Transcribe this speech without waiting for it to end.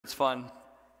fun.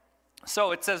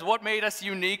 So it says, what made us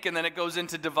unique? And then it goes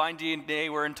into divine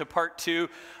DNA. We're into part 2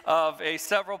 of a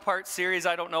several-part series.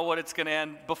 I don't know what it's going to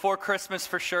end. Before Christmas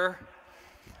for sure.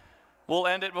 We'll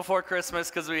end it before Christmas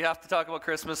because we have to talk about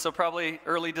Christmas. So probably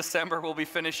early December we'll be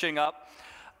finishing up.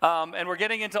 And we're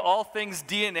getting into all things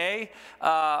DNA.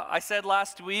 I said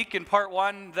last week in part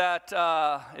 1 that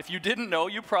if you didn't know,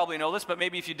 you probably know this, but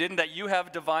maybe if you didn't, that you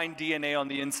have divine DNA on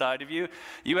the inside of you.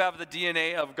 You have the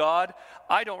DNA of God.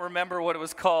 I don't remember what it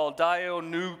was called,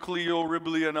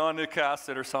 dinucleoribulonic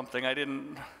acid or something.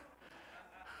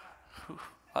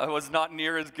 I was not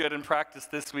near as good in practice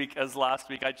this week as last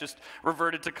week. I just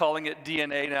reverted to calling it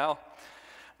DNA now.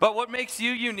 But what makes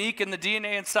you unique and the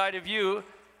DNA inside of you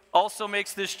also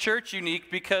makes this church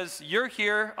unique, because you're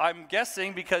here, I'm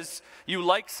guessing, because you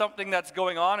like something that's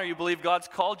going on or you believe God's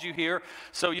called you here.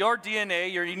 So your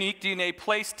DNA, your unique DNA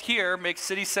placed here makes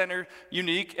City Center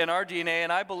unique in our DNA,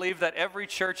 and I believe that every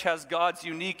church has God's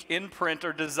unique imprint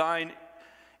or design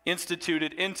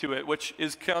instituted into it, which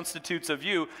constitutes of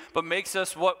you, but makes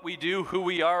us what we do, who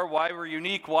we are, why we're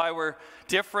unique, why we're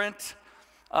different.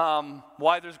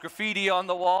 Why there's graffiti on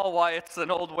the wall, why it's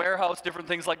an old warehouse, different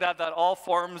things like that. That all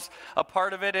forms a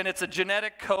part of it, and it's a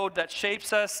genetic code that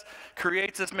shapes us,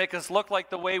 creates us, makes us look like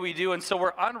the way we do. And so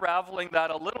we're unraveling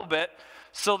that a little bit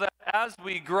so that as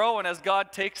we grow and as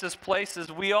God takes us places,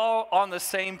 we all on the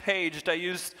same page. I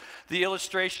used the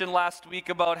illustration last week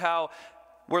about how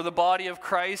we're the body of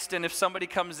Christ, and if somebody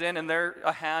comes in and they're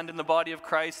a hand in the body of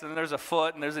Christ, and then there's a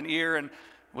foot and there's an ear, and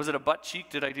was it a butt cheek?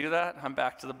 Did I do that? I'm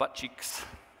back to the butt cheeks.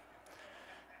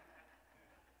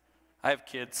 I have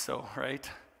kids, so, right?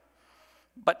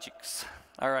 Butt cheeks.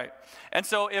 All right. And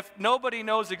so if nobody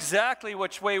knows exactly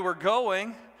which way we're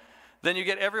going, then you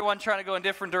get everyone trying to go in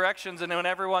different directions, and when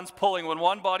everyone's pulling, when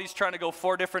one body's trying to go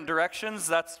 4 different directions,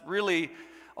 that's really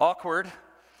awkward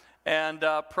and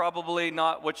probably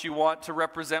not what you want to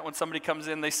represent. When somebody comes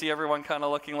in, they see everyone kind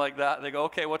of looking like that. They go,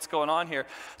 okay, what's going on here?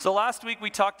 So last week we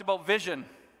talked about vision.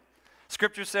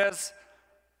 Scripture says,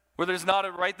 where there's not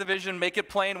a write the vision, make it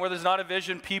plain. Where there's not a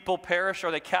vision, people perish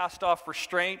or they cast off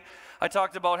restraint. I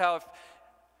talked about how if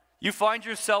you find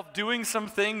yourself doing some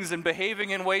things and behaving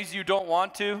in ways you don't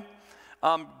want to,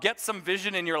 get some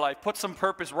vision in your life, put some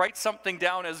purpose, write something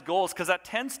down as goals, because that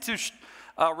tends to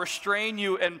restrain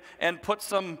you and put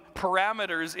some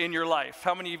parameters in your life.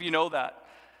 How many of you know that?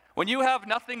 When you have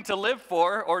nothing to live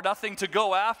for or nothing to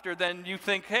go after, then you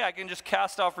think, hey, I can just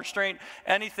cast off restraint,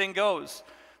 anything goes.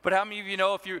 But how many of you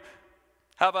know if you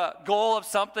have a goal of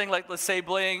something, like let's say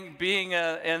being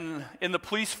in the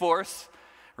police force,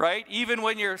 right? Even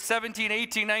when you're 17,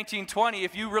 18, 19, 20,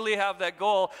 if you really have that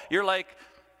goal, you're like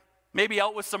maybe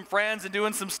out with some friends and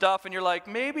doing some stuff, and you're like,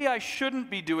 maybe I shouldn't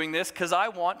be doing this because I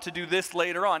want to do this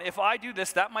later on. If I do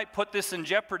this, that might put this in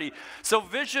jeopardy. So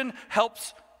vision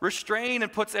helps restrain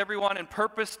and puts everyone in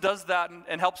purpose, does that,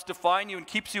 and helps define you and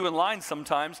keeps you in line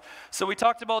sometimes. So we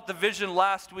talked about the vision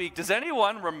last week. Does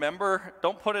anyone remember,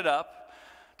 don't put it up,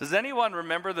 does anyone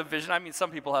remember the vision? I mean, some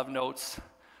people have notes.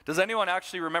 Does anyone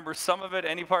actually remember some of it,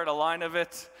 any part of line of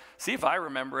it? See if I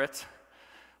remember it.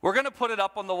 We're going to put it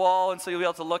up on the wall, and so you'll be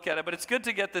able to look at it, but it's good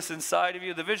to get this inside of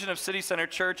you. The vision of City Center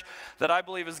Church that I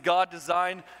believe is God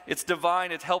designed, it's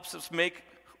divine, it helps us make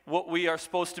what we are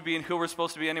supposed to be and who we're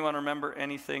supposed to be. Anyone remember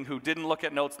anything? Who didn't look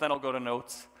at notes? Then I'll go to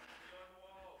notes.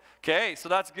 Okay, so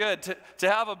that's good. To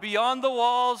have a beyond the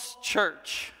walls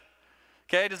church.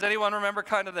 Okay, does anyone remember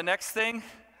kind of the next thing?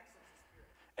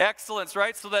 Excellence,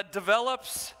 right? So that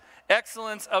develops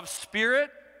excellence of spirit,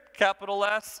 capital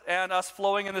S, and us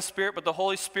flowing in the Spirit, but the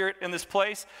Holy Spirit in this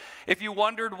place. If you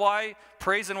wondered why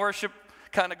praise and worship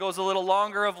kind of goes a little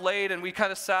longer of late and we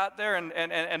kind of sat there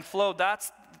and flowed,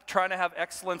 that's trying to have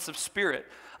excellence of spirit,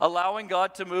 allowing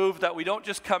God to move, that we don't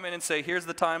just come in and say, here's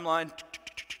the timeline,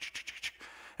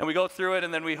 and we go through it,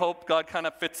 and then we hope God kind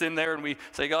of fits in there, and we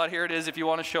say, God, here it is if you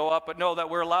want to show up. But no, that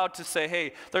we're allowed to say,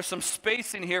 hey, there's some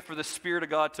space in here for the Spirit of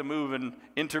God to move and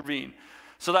intervene.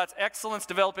 So that's excellence,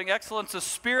 developing excellence of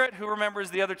spirit. Who remembers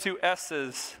the other 2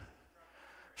 S's?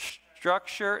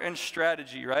 Structure and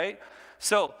strategy, right?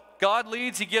 So God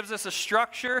leads, he gives us a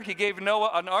structure. He gave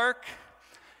Noah an ark,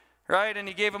 right? And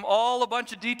he gave him all a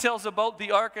bunch of details about the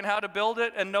ark and how to build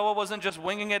it. And Noah wasn't just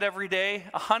winging it every day.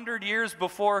 100 years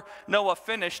before Noah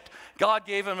finished, God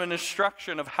gave him an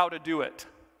instruction of how to do it.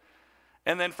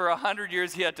 And then for 100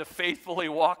 years, he had to faithfully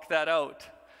walk that out,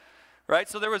 right?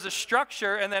 So there was a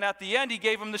structure, and then at the end, he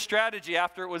gave him the strategy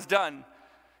after it was done.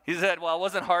 He said, well, it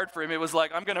wasn't hard for him. It was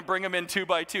like, I'm going to bring him in 2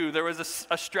 by 2. There was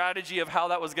a strategy of how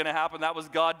that was going to happen. That was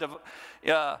God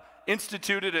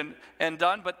instituted and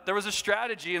done, but there was a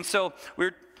strategy. And so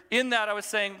we're in that. I was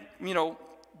saying,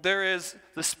 there is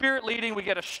the Spirit leading, we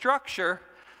get a structure,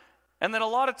 and then a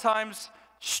lot of times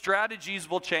strategies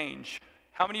will change.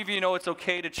 How many of you know it's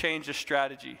okay to change a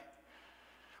strategy?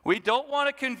 We don't want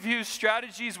to confuse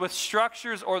strategies with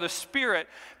structures or the Spirit,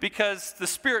 because the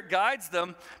Spirit guides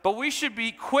them, but we should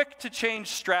be quick to change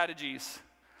strategies,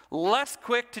 less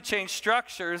quick to change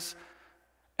structures,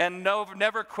 and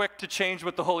never quick to change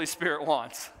what the Holy Spirit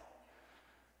wants.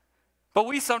 But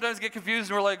we sometimes get confused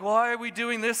and we're like, why are we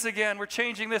doing this again? We're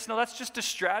changing this. No, that's just a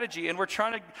strategy, and we're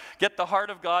trying to get the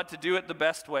heart of God to do it the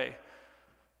best way.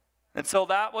 And so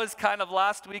that was kind of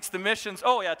last week's the missions.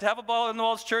 Oh yeah, to have a ball in the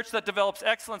walls church that develops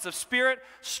excellence of spirit,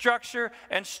 structure,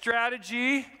 and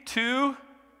strategy to,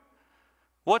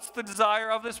 what's the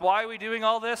desire of this? Why are we doing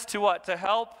all this? To what? To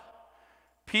help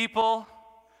people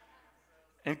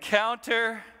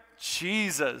encounter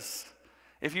Jesus.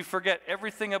 If you forget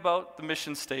everything about the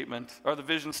mission statement or the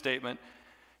vision statement,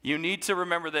 you need to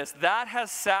remember this. That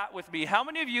has sat with me. How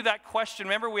many of you, that question,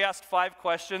 remember we asked 5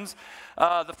 questions,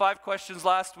 the 5 questions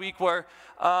last week were,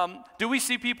 do we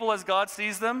see people as God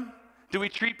sees them? Do we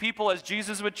treat people as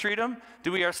Jesus would treat them?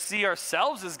 Do we see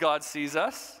ourselves as God sees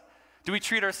us? Do we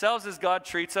treat ourselves as God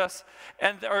treats us?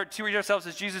 Or treat ourselves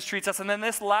as Jesus treats us? And then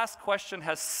this last question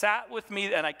has sat with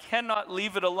me, and I cannot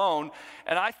leave it alone.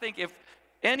 And I think if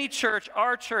any church,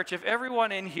 our church, if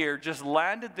everyone in here just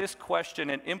landed this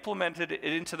question and implemented it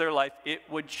into their life, it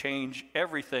would change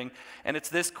everything. And it's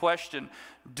this question: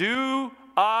 do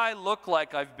I look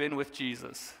like I've been with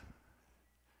Jesus?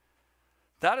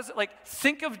 That is, like,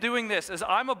 think of doing this as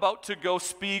I'm about to go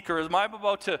speak, or as I'm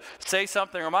about to say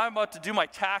something, or I'm about to do my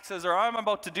taxes, or I'm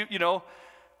about to do,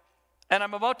 and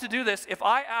I'm about to do this. If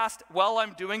I asked while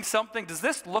I'm doing something, does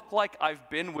this look like I've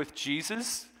been with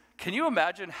Jesus? Can you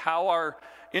imagine how our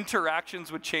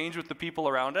interactions would change with the people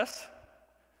around us?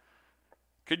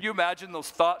 Could you imagine those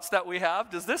thoughts that we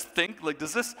have? Does this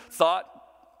thought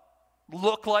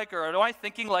look like, or am I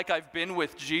thinking like I've been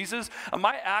with Jesus? Am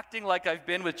I acting like I've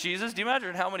been with Jesus? Do you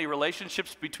imagine how many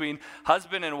relationships between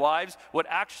husband and wives would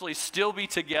actually still be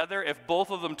together if both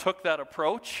of them took that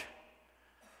approach?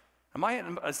 Am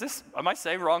I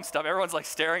saying wrong stuff? Everyone's like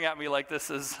staring at me like this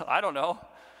is, I don't know.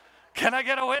 Can I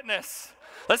get a witness?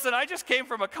 Listen, I just came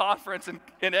from a conference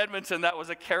in Edmonton that was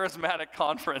a charismatic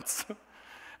conference.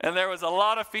 And there was a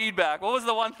lot of feedback. What was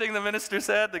the one thing the minister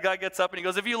said? The guy gets up and he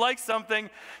goes, if you like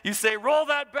something, you say, roll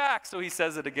that back. So he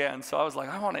says it again. So I was like,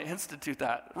 I want to institute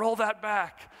that. Roll that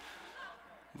back.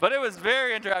 But it was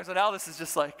very interactive. So now this is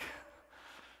just like,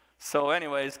 so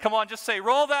anyways, come on, just say,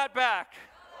 roll that back.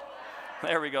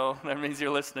 There we go. That means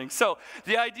you're listening. So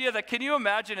the idea that, can you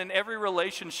imagine in every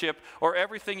relationship or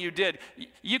everything you did,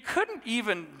 you couldn't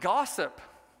even gossip.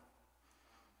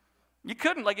 You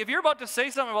couldn't. Like, if you're about to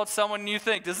say something about someone and you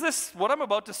think, does this, what I'm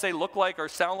about to say, look like or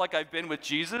sound like I've been with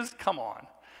Jesus? Come on.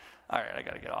 All right, I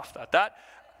got to get off that.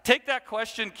 Take that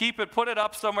question, keep it, put it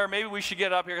up somewhere. Maybe we should get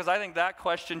it up here, because I think that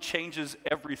question changes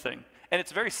everything. And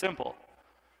it's very simple.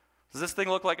 Does this thing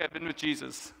look like I've been with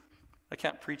Jesus? I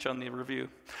can't preach on the review.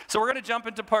 So we're going to jump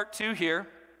into part 2 here.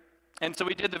 And so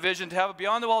we did the vision to have a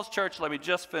Beyond the Walls church, let me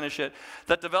just finish it,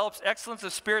 that develops excellence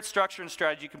of spirit, structure, and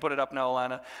strategy. You can put it up now,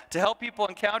 Alana. To help people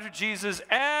encounter Jesus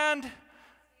and,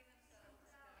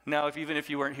 now even if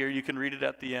you weren't here, you can read it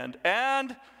at the end,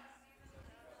 and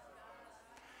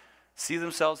see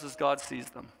themselves as God sees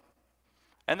them.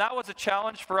 And that was a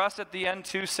challenge for us at the end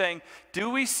too, saying, do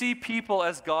we see people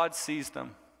as God sees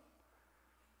them?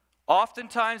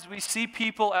 Oftentimes we see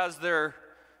people as their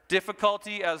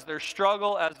difficulty, as their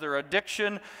struggle, as their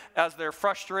addiction, as their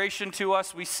frustration to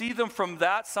us. We see them from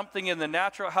that, something in the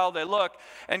natural, how they look.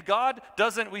 And God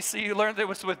doesn't, you learned it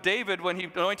was with David when he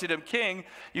anointed him king.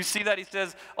 You see that he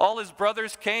says all his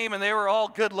brothers came and they were all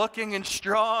good looking and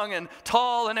strong and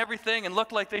tall and everything and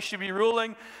looked like they should be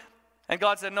ruling. And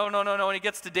God said, no. And he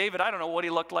gets to David. I don't know what he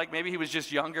looked like. Maybe he was just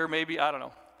younger. Maybe, I don't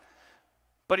know.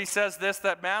 But he says this,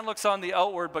 that man looks on the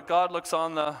outward, but God looks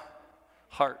on the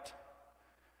heart.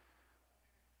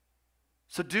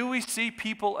 So do we see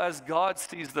people as God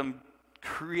sees them?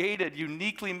 Created,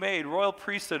 uniquely made, royal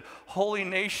priesthood, holy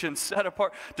nation, set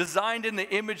apart, designed in the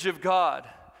image of God.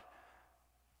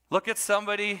 Look at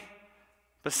somebody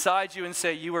beside you and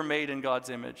say, you were made in God's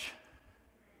image.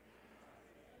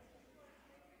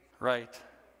 Right.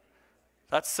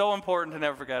 That's so important to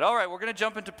never forget. All right, we're going to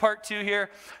jump into part 2 here.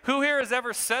 Who here has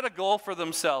ever set a goal for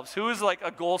themselves? Who is like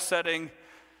a goal-setting?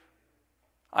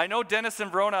 I know Dennis and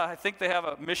Verona, I think they have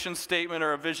a mission statement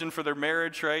or a vision for their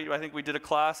marriage, right? I think we did a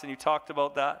class and you talked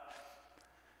about that.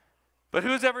 But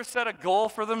who's ever set a goal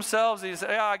for themselves? You say,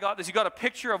 yeah, I got this. You got a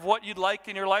picture of what you'd like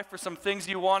in your life for some things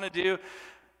you want to do.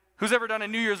 Who's ever done a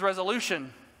New Year's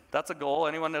resolution? That's a goal.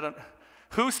 Anyone that...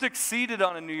 Who succeeded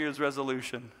on a New Year's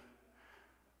resolution?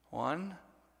 1,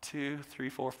 2, 3,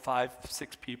 4, 5,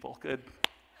 6 people. Good.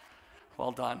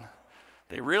 Well done.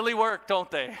 They really work,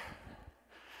 don't they?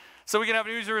 So we can have a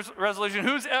New Year's resolution.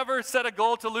 Who's ever set a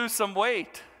goal to lose some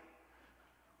weight?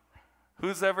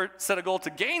 Who's ever set a goal to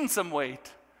gain some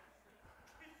weight?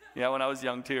 Yeah, when I was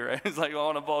young too, right? It's like, I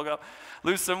want to bulk up,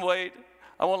 lose some weight.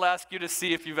 I won't ask you to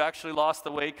see if you've actually lost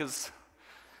the weight because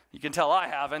you can tell I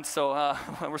haven't, so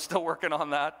we're still working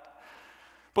on that.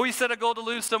 But we set a goal to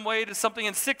lose some weight. It's something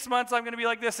in 6 months I'm going to be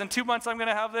like this. In 2 months I'm going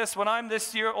to have this. When I'm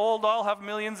this year old, I'll have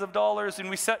millions of dollars. And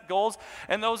we set goals,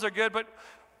 and those are good. But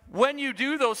when you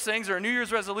do those things, or a New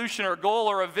Year's resolution or a goal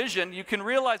or a vision, you can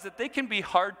realize that they can be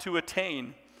hard to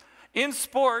attain. In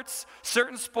sports,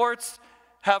 certain sports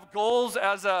have goals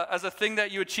as a thing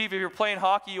that you achieve. If you're playing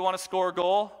hockey, you want to score a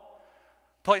goal.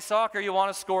 Play soccer, you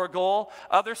want to score a goal.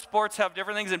 Other sports have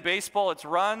different things. In baseball, it's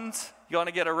runs. You want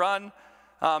to get a run.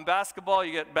 Basketball,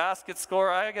 you get basket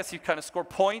score. I guess you kind of score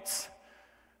points,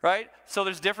 right? So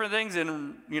there's different things.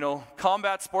 In,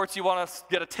 combat sports, you want to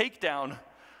get a takedown,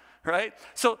 right?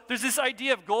 So there's this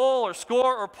idea of goal or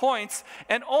score or points,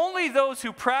 and only those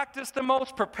who practice the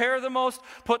most, prepare the most,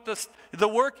 put the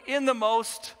work in the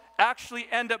most, actually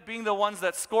end up being the ones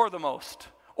that score the most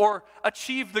or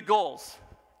achieve the goals.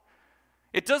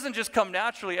 It doesn't just come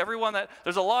naturally.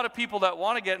 There's a lot of people that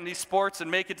want to get in these sports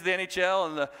and make it to the NHL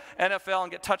and the NFL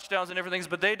and get touchdowns and different things,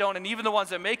 but they don't. And even the ones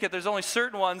that make it, there's only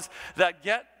certain ones that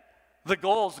get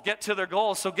to their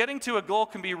goals. So getting to a goal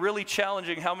can be really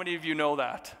challenging. How many of you know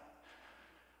that?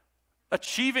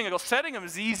 Achieving a goal, setting them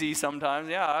is easy sometimes.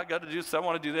 Yeah, I got to do this, I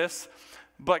want to do this.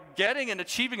 But getting and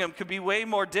achieving them could be way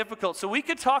more difficult. So we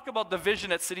could talk about the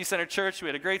vision at City Center Church. We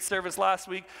had a great service last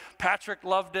week. Patrick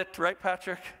loved it, right,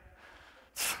 Patrick?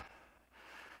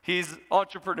 He's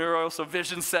entrepreneurial, so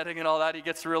vision setting and all that. He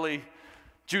gets really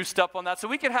juiced up on that. So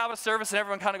we could have a service and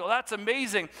everyone kind of go, that's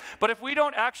amazing. But if we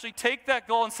don't actually take that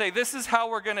goal and say, this is how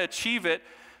we're going to achieve it,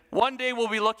 one day we'll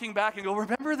be looking back and go,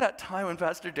 remember that time when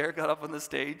Pastor Derek got up on the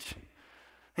stage?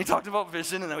 He talked about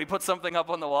vision and then we put something up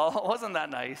on the wall. Wasn't that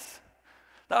nice?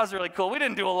 That was really cool. We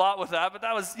didn't do a lot with that, but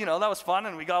that was fun,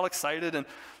 and we got excited, and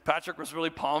Patrick was really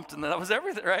pumped, and that was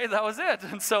everything, right? That was it.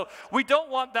 And so we don't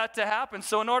want that to happen.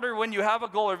 So in order, when you have a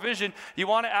goal or vision, you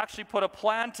want to actually put a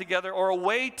plan together or a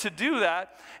way to do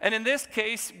that. And in this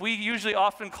case, we usually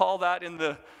often call that in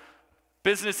the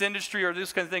business industry or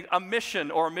this kind of thing, a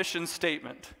mission or a mission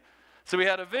statement. So we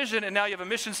had a vision, and now you have a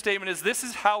mission statement. This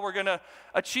is how we're going to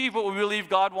achieve what we believe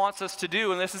God wants us to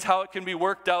do, and this is how it can be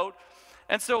worked out.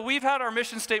 And so we've had our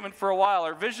mission statement for a while.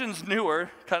 Our vision's newer,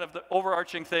 kind of the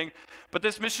overarching thing, but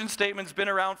this mission statement's been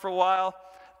around for a while.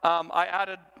 I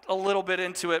added a little bit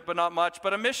into it, but not much.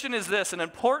 But a mission is this: an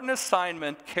important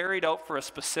assignment carried out for a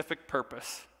specific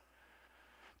purpose.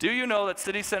 Do you know that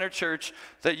City Center Church,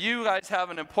 that you guys have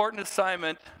an important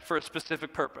assignment for a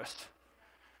specific purpose?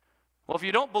 Well, if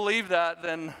you don't believe that,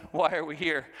 then why are we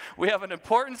here? We have an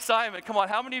important assignment. Come on,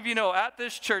 how many of you know at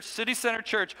this church, City Center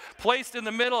Church, placed in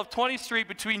the middle of 20th Street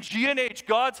between G and H,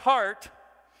 God's heart,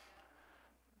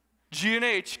 G and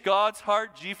H, God's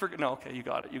heart, G for, no, okay, you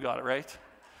got it, right?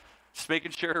 Just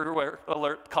making sure,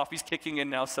 alert, coffee's kicking in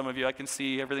now, some of you, I can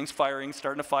see everything's firing,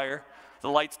 starting to fire. The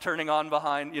light's turning on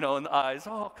behind, in the eyes,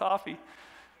 oh, coffee.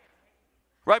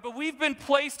 Right, but we've been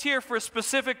placed here for a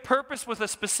specific purpose with a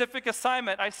specific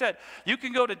assignment. I said, you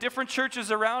can go to different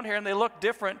churches around here and they look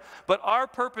different, but our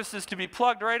purpose is to be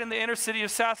plugged right in the inner city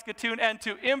of Saskatoon and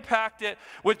to impact it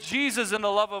with Jesus and the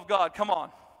love of God. Come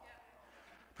on.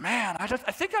 Man, I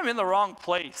think I'm in the wrong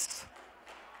place.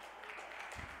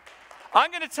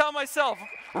 I'm going to tell myself,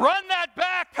 run that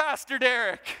back, Pastor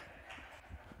Derek.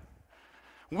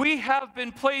 We have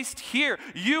been placed here.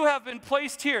 You have been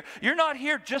placed here. You're not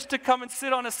here just to come and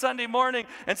sit on a Sunday morning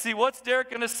and see what's Derek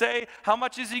going to say, how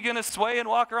much is he going to sway and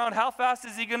walk around, how fast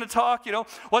is he going to talk,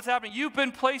 what's happening. You've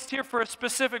been placed here for a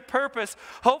specific purpose.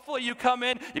 Hopefully you come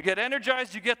in, you get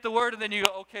energized, you get the word, and then you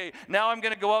go, okay, now I'm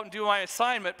going to go out and do my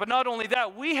assignment. But not only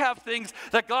that, we have things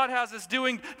that God has us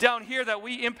doing down here that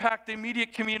we impact the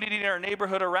immediate community in our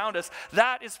neighborhood around us.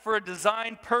 That is for a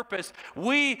designed purpose.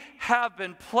 We have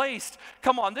been placed.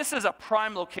 Come on, this is a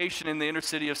prime location in the inner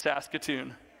city of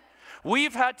Saskatoon.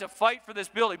 We've had to fight for this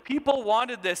building. People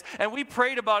wanted this, and we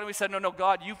prayed about it. We said, no,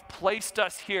 God, you've placed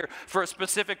us here for a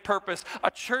specific purpose. A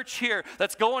church here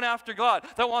that's going after God,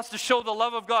 that wants to show the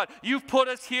love of God. You've put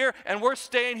us here, and we're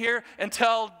staying here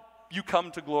until you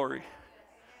come to glory.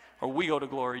 Or we go to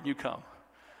glory and you come.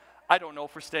 I don't know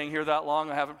if we're staying here that long.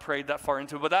 I haven't prayed that far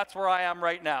into it, but that's where I am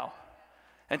right now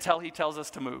until he tells us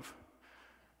to move.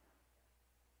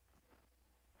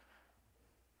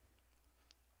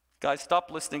 Guys, stop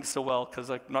listening so well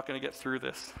because I'm not going to get through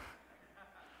this.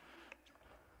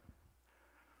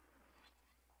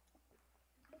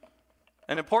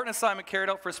 An important assignment carried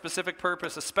out for a specific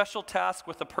purpose. A special task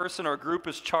with a person or a group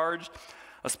is charged.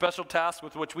 A special task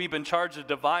with which we've been charged. A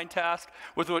divine task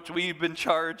with which we've been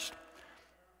charged.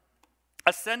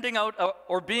 A sending out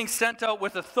or being sent out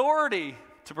with authority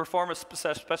to perform a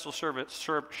special service.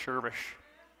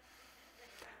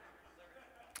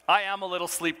 I am a little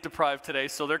sleep deprived today,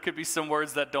 so there could be some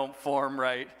words that don't form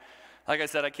right. Like I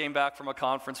said, I came back from a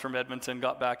conference from Edmonton,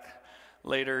 got back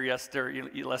later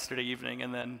yesterday evening,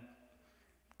 and then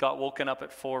got woken up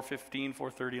at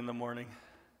 4:30 in the morning.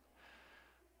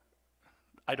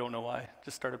 I don't know why.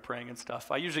 Just started praying and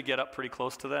stuff. I usually get up pretty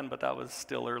close to then, but that was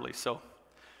still early, so.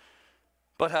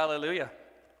 But hallelujah.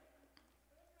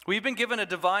 We've been given a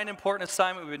divine important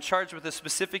assignment. We've been charged with a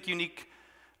specific unique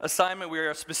assignment. We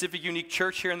are a specific unique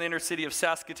church here in the inner city of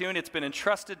Saskatoon. It's been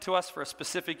entrusted to us for a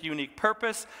specific unique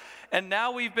purpose. And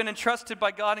now we've been entrusted by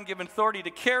God and given authority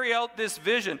to carry out this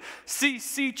vision.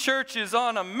 CC Church is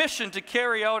on a mission to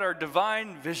carry out our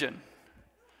divine vision.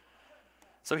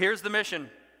 So here's the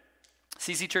mission.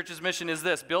 CC Church's mission is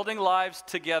this: building lives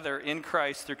together in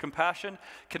Christ through compassion,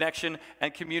 connection,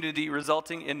 and community,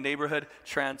 resulting in neighborhood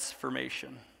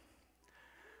transformation.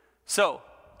 So,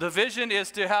 the vision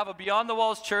is to have a beyond the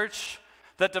walls church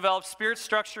that develops spirit,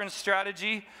 structure, and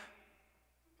strategy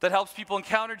that helps people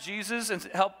encounter Jesus and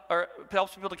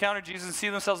helps people to encounter Jesus and see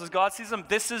themselves as God sees them.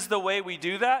 This is the way we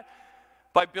do that,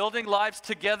 by building lives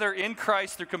together in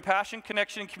Christ through compassion,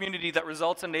 connection, and community that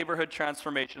results in neighborhood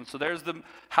transformation. So there's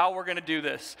how we're going to do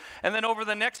this. And then over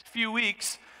the next few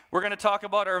weeks, we're going to talk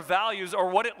about our values, or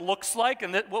what it looks like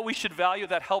and what we should value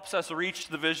that helps us reach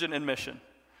the vision and mission.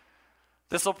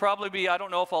 This will probably be, I don't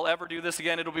know if I'll ever do this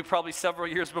again. It'll be probably several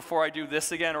years before I do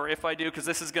this again, or if I do, because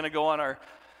this is going to go on our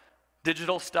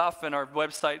digital stuff and our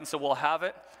website, and so we'll have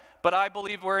it. But I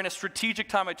believe we're in a strategic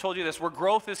time, I told you this, where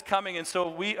growth is coming, and so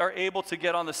we are able to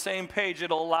get on the same page.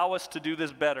 It'll allow us to do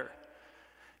this better.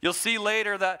 You'll see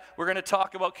later that we're going to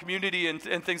talk about community and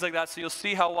things like that, so you'll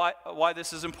see why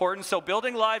this is important. So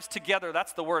building lives together,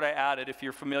 that's the word I added, if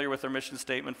you're familiar with our mission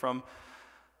statement from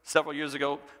several years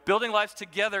ago. Building lives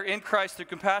together in Christ through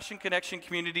compassion, connection,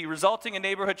 community, resulting in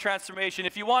neighborhood transformation.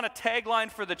 If you want a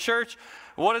tagline for the church,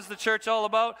 what is the church all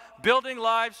about? Building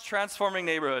lives, transforming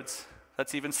neighborhoods.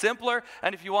 That's even simpler.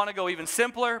 And if you want to go even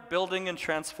simpler, building and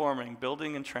transforming,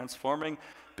 building and transforming,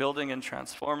 building and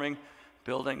transforming,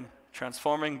 building,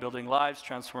 transforming, building lives,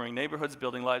 transforming neighborhoods,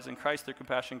 building lives in Christ through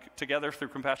compassion, together through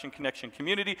compassion, connection,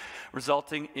 community,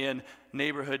 resulting in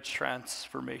neighborhood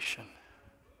transformation.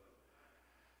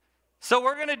 So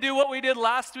we're going to do what we did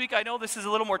last week. I know this is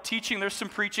a little more teaching. There's some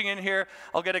preaching in here.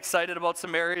 I'll get excited about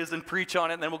some areas and preach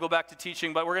on it, and then we'll go back to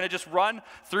teaching. But we're going to just run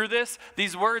through this.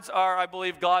 These words are, I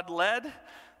believe, God-led.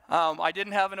 I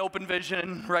didn't have an open vision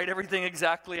and write everything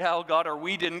exactly how God, or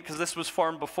we didn't, because this was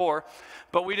formed before.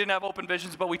 But we didn't have open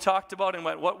visions, but we talked about and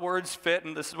went, what words fit,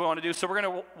 and this is what we want to do. So we're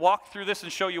going to walk through this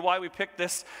and show you why we picked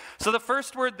this. So the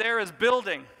first word there is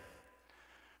building.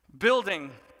 Building.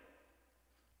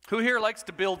 Who here likes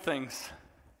to build things?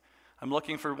 I'm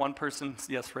looking for one person.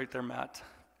 Yes, right there, Matt.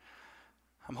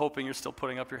 I'm hoping you're still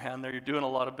putting up your hand there. You're doing a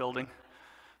lot of building.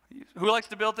 Who likes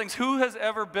to build things? Who has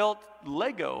ever built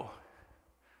Lego?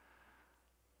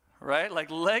 Right? Like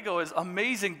Lego is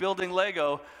amazing, building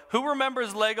Lego. Who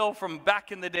remembers Lego from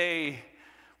back in the day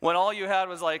when all you had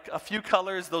was like a few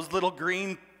colors, those little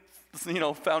green,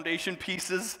 foundation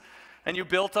pieces, and you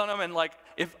built on them, and like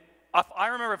if I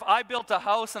remember if I built a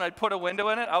house and I'd put a window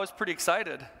in it, I was pretty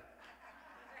excited.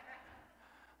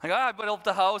 Like, I built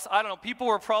a house. I don't know. People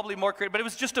were probably more creative, but it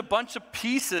was just a bunch of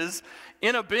pieces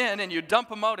in a bin, and you dump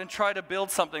them out and try to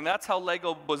build something. That's how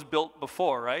Lego was built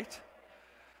before, right?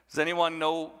 Does anyone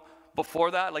know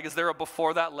before that? Like, is there a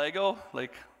before that Lego?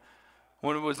 Like,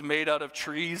 when it was made out of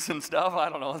trees and stuff? I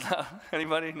don't know.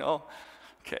 Anybody? No?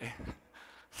 Okay.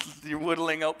 You're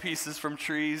whittling out pieces from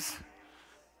trees.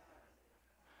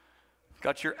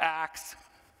 Got your axe.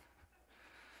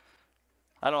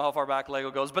 I don't know how far back Lego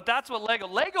goes, but that's what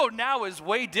Lego now is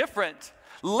way different.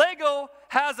 Lego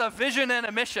has a vision and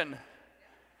a mission.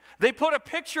 They put a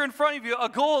picture in front of you, a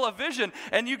goal, a vision,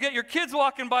 and you get your kids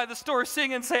walking by the store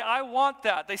seeing and say, I want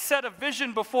that. They set a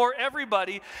vision before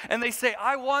everybody, and they say,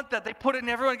 I want that. They put it, and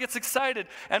everyone gets excited.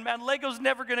 And man, Lego's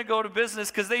never going to go to business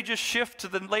because they just shift to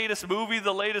the latest movie,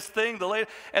 the latest thing,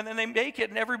 and then they make it,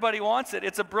 and everybody wants it.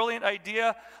 It's a brilliant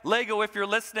idea. Lego, if you're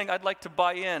listening, I'd like to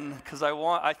buy in because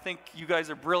I think you guys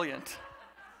are brilliant.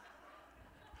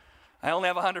 I only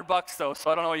have $100 though, so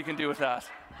I don't know what you can do with that.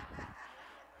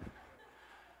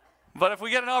 But if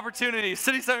we get an opportunity,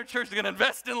 City Center Church is going to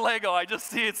invest in Lego. I just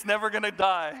see it's never going to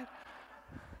die.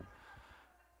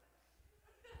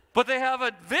 But they have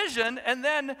a vision, and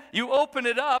then you open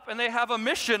it up, and they have a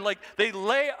mission. Like, they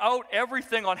lay out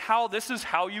everything on how this is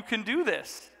how you can do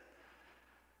this.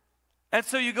 And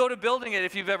so you go to building it,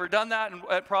 if you've ever done that, and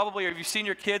probably, or if you've seen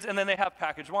your kids, and then they have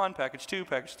package 1, package 2,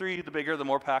 package 3, the bigger, the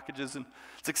more packages, and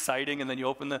it's exciting, and then you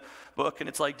open the book, and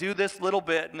it's like, do this little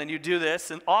bit, and then you do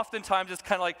this, and oftentimes it's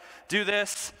kind of like, do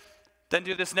this, then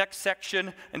do this next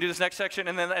section, and do this next section,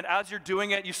 and as you're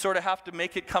doing it, you sort of have to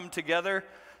make it come together.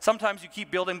 Sometimes you keep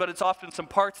building, but it's often some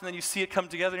parts, and then you see it come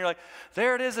together, and you're like,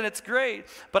 there it is, and it's great.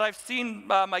 But I've seen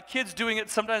my kids doing it.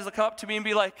 Sometimes they'll come up to me and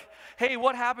be like, hey,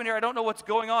 what happened here? I don't know what's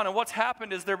going on. And what's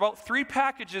happened is they're about 3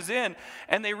 packages in,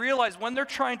 and they realize when they're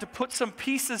trying to put some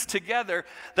pieces together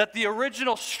that the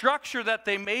original structure that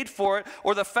they made for it,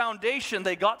 or the foundation,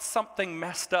 they got something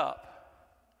messed up.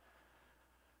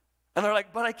 And they're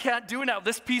like, but I can't do it now.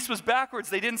 This piece was backwards.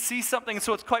 They didn't see something,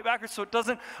 so it's quite backwards, so it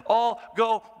doesn't all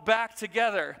go back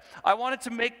together. I wanted to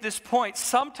make this point.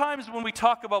 Sometimes when we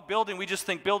talk about building, we just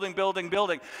think building, building,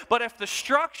 building. But if the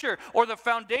structure or the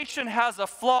foundation has a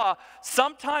flaw,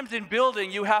 sometimes in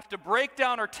building, you have to break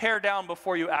down or tear down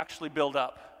before you actually build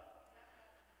up.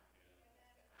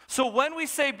 So when we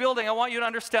say building, I want you to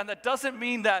understand that doesn't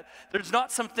mean that there's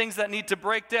not some things that need to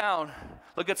break down.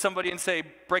 Look at somebody and say,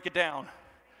 break it down.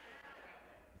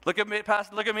 Look at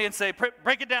me and say,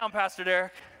 break it down, Pastor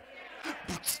Derek.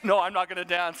 No, I'm not going to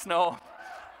dance, no.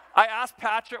 I asked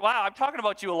Patrick, wow, I'm talking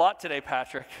about you a lot today,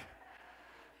 Patrick.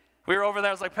 We were over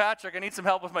there, I was like, Patrick, I need some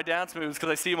help with my dance moves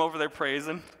because I see him over there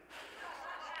praising.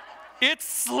 It's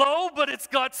slow, but it's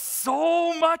got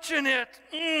so much in it.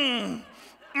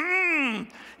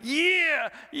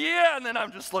 Yeah, and then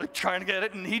I'm just like trying to get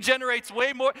it, and he generates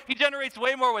way more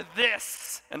with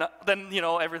this, and then,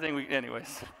 everything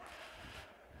anyways.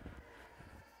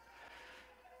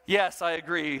 Yes, I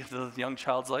agree. The young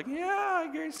child's like, yeah,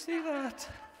 I can see that.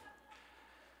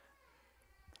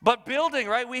 But building,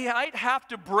 right, we might have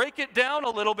to break it down a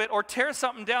little bit or tear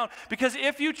something down, because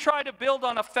if you try to build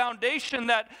on a foundation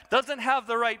that doesn't have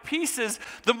the right pieces,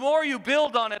 the more you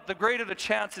build on it, the greater the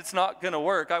chance it's not going to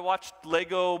work. I watched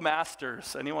Lego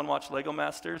Masters. Anyone watch Lego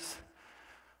Masters?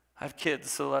 I have kids,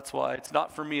 so that's why. It's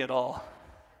not for me at all.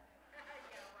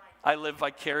 I live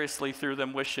vicariously through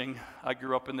them wishing I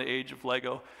grew up in the age of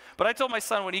Lego. But I told my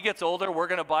son when he gets older, we're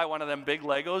going to buy one of them big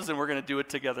Legos and we're going to do it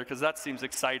together because that seems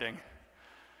exciting.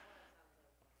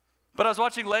 But I was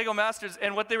watching Lego Masters,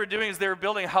 and what they were doing is they were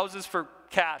building houses for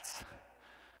cats,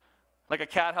 like a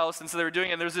cat house. And so they were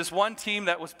doing it, and there's this one team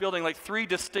that was building like 3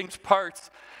 distinct parts,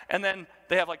 and then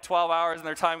they have like 12 hours and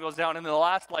their time goes down. And in the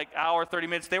last like hour, 30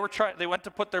 minutes, they went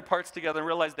to put their parts together and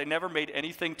realized they never made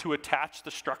anything to attach the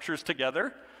structures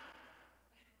together.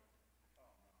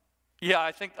 Yeah,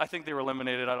 I think they were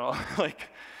eliminated. I don't know.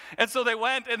 And so they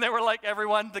went, and they were like,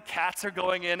 the cats are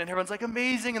going in, and everyone's like,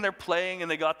 amazing, and they're playing, and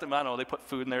they got them, I don't know, they put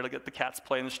food in there to get the cats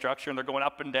playing the structure, and they're going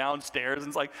up and down stairs, and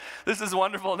it's like, this is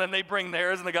wonderful. And then they bring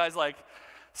theirs, and the guy's like,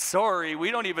 sorry, we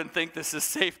don't even think this is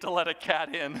safe to let a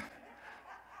cat in.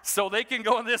 So they can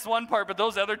go in this one part, but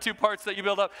those other 2 parts that you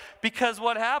build up, because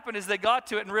what happened is they got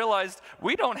to it and realized,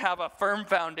 we don't have a firm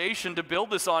foundation to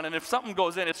build this on, and if something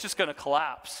goes in, it's just going to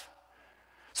collapse.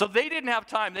 So they didn't have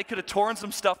time. They could have torn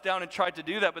some stuff down and tried to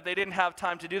do that, but they didn't have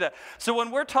time to do that. So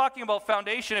when we're talking about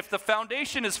foundation, if the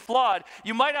foundation is flawed,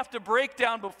 you might have to break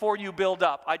down before you build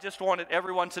up. I just wanted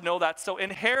everyone to know that. So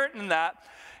inherent in that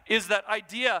is that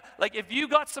idea, like if you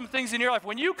got some things in your life,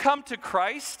 when you come to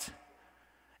Christ,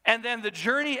 and then the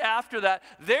journey after that,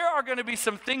 there are going to be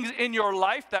some things in your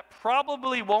life that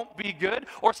probably won't be good,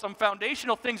 or some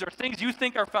foundational things, or things you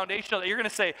think are foundational that you're going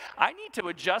to say, I need to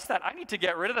adjust that. I need to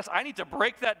get rid of this. I need to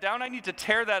break that down. I need to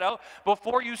tear that out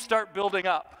before you start building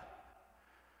up.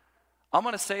 I'm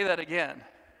going to say that again.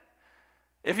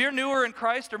 If you're newer in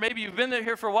Christ, or maybe you've been there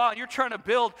here for a while, and you're trying to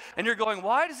build, and you're going,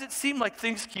 why does it seem like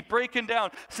things keep breaking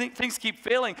down, things keep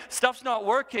failing, stuff's not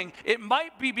working? It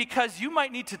might be because you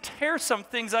might need to tear some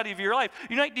things out of your life.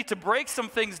 You might need to break some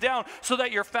things down so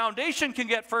that your foundation can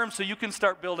get firm so you can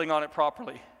start building on it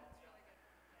properly.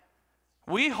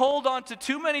 We hold on to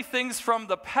too many things from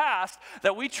the past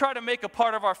that we try to make a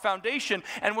part of our foundation,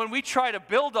 and when we try to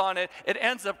build on it, it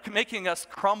ends up making us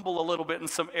crumble a little bit in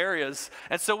some areas.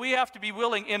 And so we have to be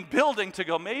willing in building to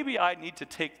go, maybe I need to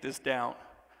take this down.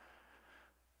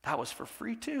 That was for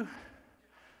free too.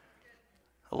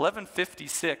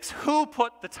 11:56. Who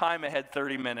put the time ahead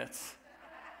 30 minutes?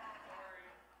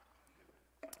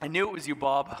 I knew it was you,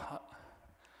 Bob.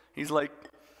 He's like,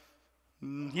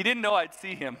 he didn't know I'd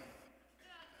see him.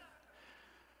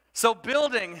 So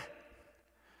building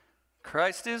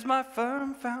Christ is my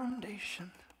firm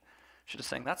foundation. Should have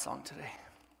sang that song today.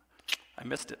 I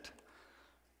missed it.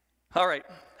 All right.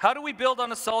 How do we build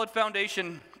on a solid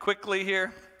foundation quickly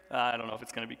here? I don't know if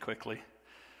it's going to be quickly.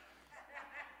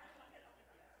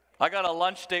 I got a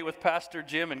lunch date with Pastor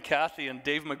Jim and Kathy and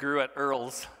Dave McGrew at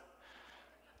Earl's.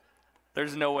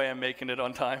 There's no way I'm making it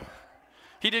on time.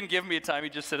 He didn't give me a time. He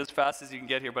just said as fast as you can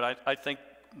get here, but I think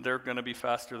they're going to be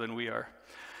faster than we are.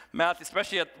 Matthew,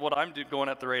 especially at what I'm going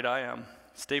at the rate I am.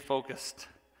 Stay focused.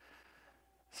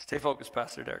 Stay focused,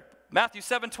 Pastor Derek. Matthew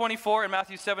 7:24 and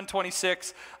Matthew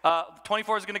 7:26.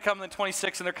 24 is going to come, then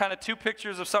 26, and they're kind of two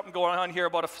pictures of something going on here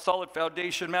about a solid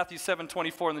foundation. Matthew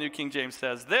 7:24 in the New King James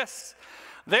says this: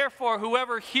 therefore,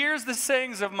 whoever hears the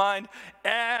sayings of mine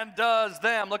and does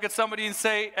them. Look at somebody and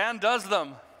say, and does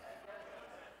them.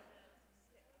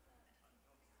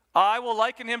 I will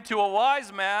liken him to a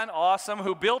wise man, awesome,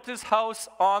 who built his house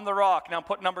on the rock. Now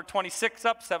put number 26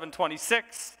 up,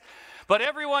 7:26. But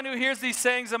everyone who hears these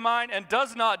sayings of mine and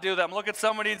does not do them. Look at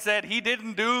somebody and say, he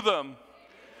didn't do them.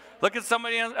 Look at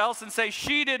somebody else and say,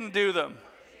 she didn't do them.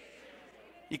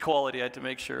 Equality, I had to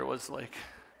make sure it was like,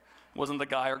 wasn't the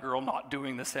guy or girl not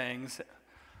doing the sayings.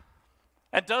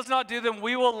 And does not do them,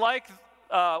 will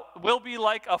be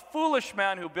like a foolish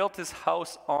man who built his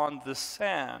house on the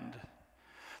sand.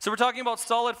 So we're talking about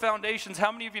solid foundations.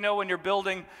 How many of you know when you're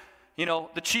building,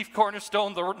 the chief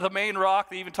cornerstone, the main rock,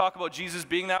 they even talk about Jesus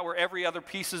being that where every other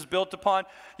piece is built upon.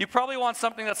 You probably want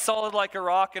something that's solid like a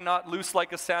rock and not loose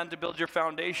like a sand to build your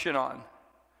foundation on.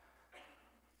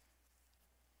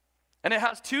 And it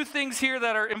has two things here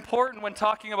that are important when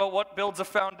talking about what builds a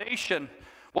foundation.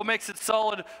 What makes it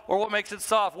solid or what makes it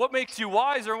soft? What makes you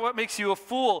wise or what makes you a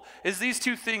fool? Is these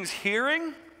two things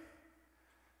hearing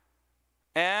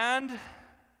and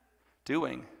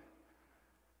doing.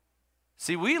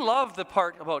 See, we love the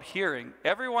part about hearing.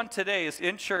 Everyone today is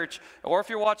in church, or if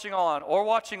you're watching on, or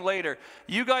watching later,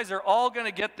 you guys are all going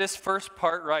to get this first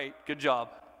part right. Good job.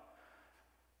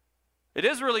 It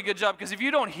is a really good job, because if you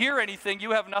don't hear anything,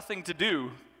 you have nothing to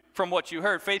do from what you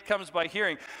heard. Faith comes by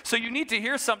hearing. So you need to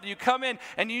hear something. You come in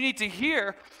and you need to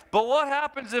hear, but what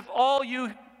happens if all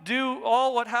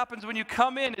what happens when you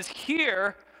come in is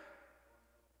hear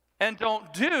and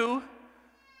don't do?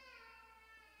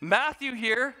 Matthew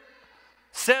here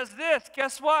says this,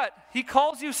 guess what? He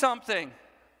calls you something.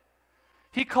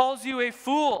 He calls you a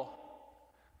fool.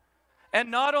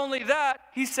 And not only that,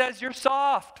 he says you're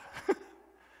soft.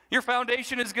 Your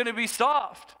foundation is going to be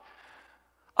soft.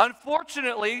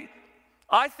 Unfortunately,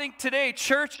 I think today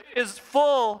church is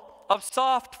full of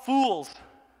soft fools.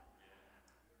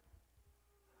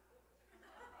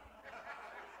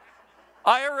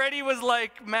 I already was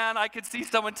like, man, I could see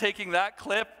someone taking that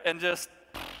clip and just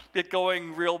it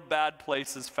going real bad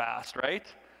places fast, right?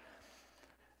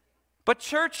 But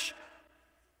church,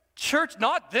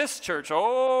 not this church.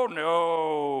 Oh,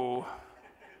 no.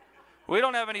 We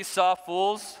don't have any soft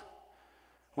fools.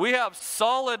 We have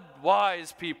solid,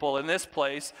 wise people in this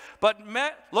place. But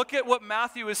look at what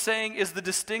Matthew is saying is the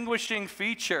distinguishing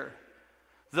feature.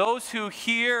 Those who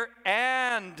hear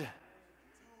and.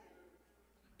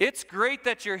 It's great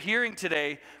that you're hearing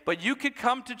today, but you could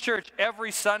come to church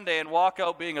every Sunday and walk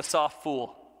out being a soft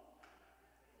fool.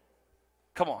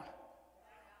 Come on.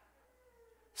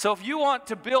 So if you want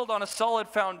to build on a solid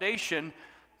foundation,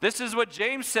 this is what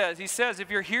James says. He says,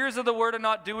 if you're hearers of the word and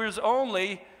not doers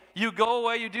only, you go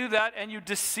away, you do that, and you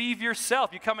deceive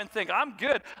yourself. You come and think, I'm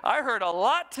good. I heard a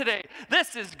lot today.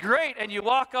 This is great. And you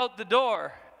walk out the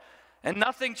door, and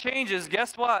nothing changes.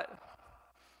 Guess what?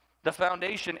 The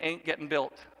foundation ain't getting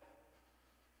built.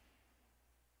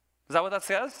 Is that what that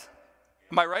says?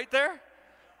 Am I right there?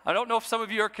 I don't know if some of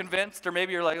you are convinced, or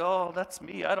maybe you're like, oh, that's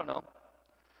me. I don't know.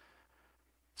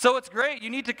 So it's great. You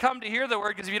need to come to hear the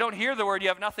word, because if you don't hear the word, you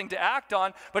have nothing to act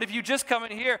on. But if you just come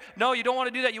in here, no, you don't want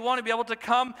to do that. You want to be able to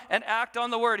come and act on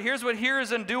the word. Here's what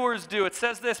hearers and doers do. It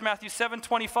says this, Matthew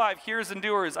 7:25, hearers and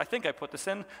doers. I think I put this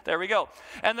in. There we go.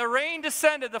 And the rain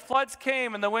descended, the floods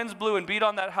came, and the winds blew and beat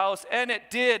on that house, and it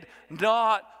did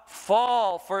not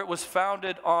fall, for it was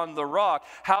founded on the rock.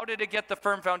 How did it get the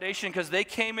firm foundation? Because they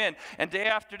came in, and day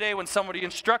after day when somebody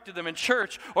instructed them in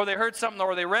church, or they heard something,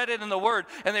 or they read it in the word,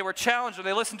 and they were challenged, or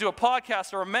they listened to a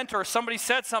podcast or a mentor, or somebody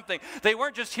said something, they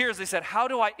weren't just hearers. They said, how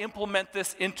do I implement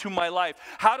this into my life?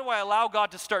 How do I allow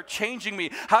God to start changing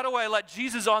me? How do I let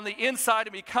Jesus on the inside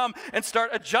of me come and start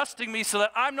adjusting me so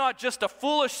that I'm not just a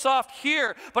foolish soft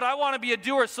hearer, but I want to be a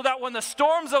doer, so that when the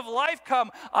storms of life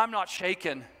come, I'm not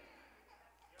shaken.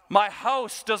 My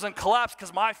house doesn't collapse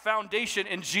because my foundation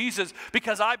in Jesus,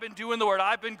 because I've been doing the word,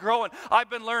 I've been growing, I've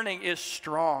been learning, is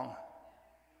strong.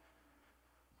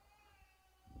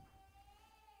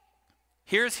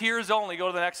 Here's hears only. Go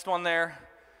to the next one there.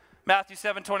 Matthew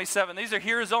 7:27. These are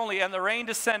hears only. And the rain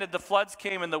descended, the floods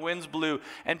came, and the winds blew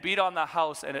and beat on the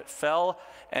house, and it fell,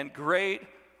 and great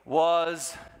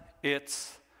was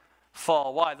its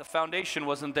fall. Why? The foundation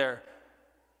wasn't there.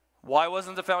 Why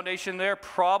wasn't the foundation there?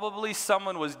 Probably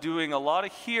someone was doing a lot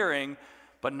of hearing,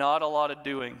 but not a lot of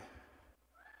doing.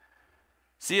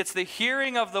 See, it's the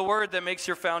hearing of the word that makes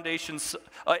your foundation,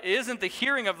 isn't the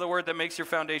hearing of the word that makes your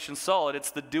foundation solid,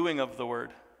 it's the doing of the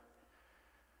word.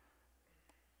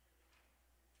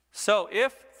 So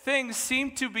if things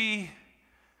seem to be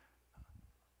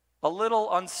a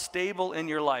little unstable in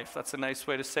your life, that's a nice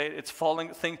way to say it, it's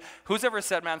falling, who's ever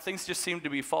said, man, things just seem to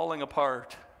be falling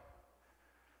apart?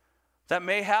 That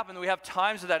may happen. We have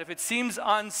times of that. If it seems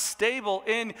unstable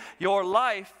in your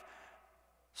life,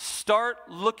 start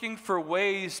looking for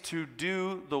ways to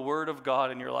do the Word of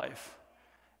God in your life,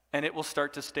 and it will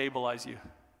start to stabilize you.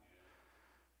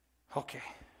 Okay.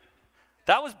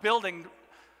 That was building.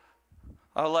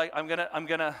 I'm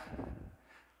gonna.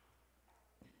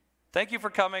 Thank you for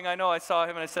coming. I know I saw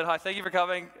him and I said hi. Thank you for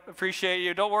coming. Appreciate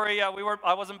you. Don't worry. Yeah,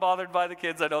 I wasn't bothered by the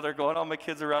kids. I know they're going. All my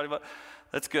kids are rowdy, but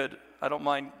that's good. I don't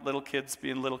mind little kids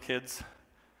being little kids.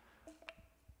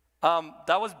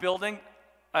 That was building.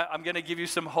 I'm going to give you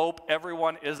some hope.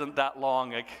 Everyone isn't that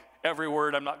long. Like every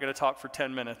word, I'm not going to talk for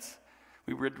 10 minutes.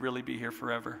 We would really be here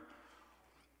forever.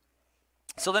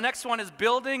 So the next one is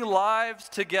building lives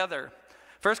together.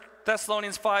 1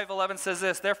 Thessalonians 5:11 says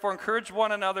this, therefore encourage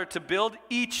one another to build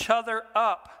each other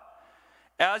up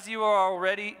as you are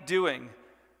already doing.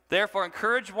 Therefore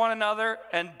encourage one another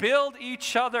and build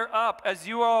each other up as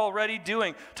you are already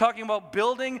doing. Talking about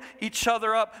building each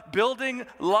other up, building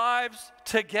lives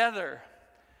together.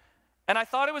 And I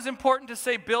thought it was important to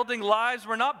say building lives.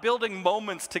 We're not building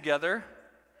moments together.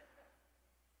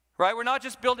 Right? We're not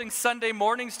just building Sunday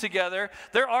mornings together.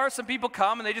 There are some people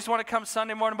come and they just want to come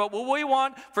Sunday morning, but what we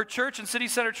want for church and City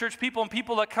Center Church people and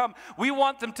people that come, we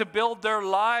want them to build their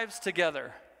lives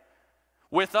together.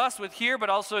 With us, with here, but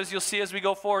also as you'll see as we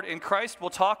go forward in Christ, we'll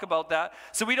talk about that.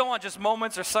 So we don't want just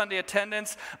moments or Sunday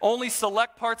attendance, only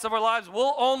select parts of our lives.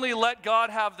 We'll only let God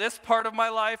have this part of my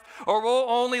life, or we'll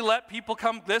only let people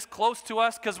come this close to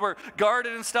us because we're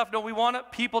guarded and stuff. No, we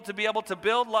want people to be able to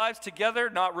build lives together,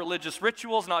 not religious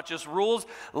rituals, not just rules,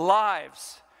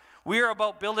 lives. We are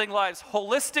about building lives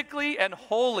holistically and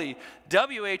wholly,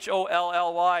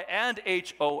 W-H-O-L-L-Y and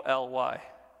H-O-L-Y.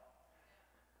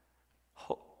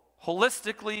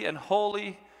 Holistically and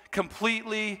wholly,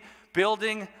 completely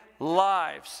building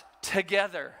lives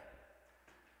together.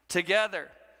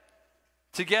 Together.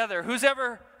 Together. Who's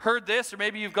ever heard this? Or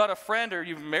maybe you've got a friend or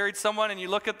you've married someone and you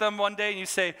look at them one day and you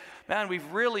say, man,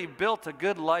 we've really built a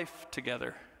good life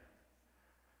together.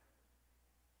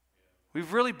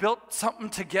 We've really built something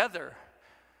together.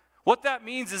 What that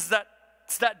means is that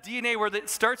it's that DNA where it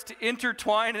starts to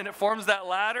intertwine and it forms that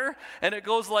ladder and it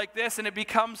goes like this and it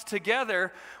becomes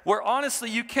together where honestly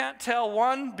you can't tell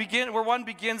where one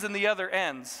begins and the other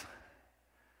ends.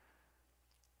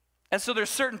 And so there's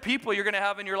certain people you're going to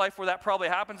have in your life where that probably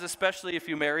happens, especially if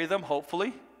you marry them,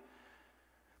 hopefully.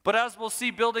 But as we'll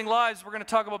see, building lives, we're going to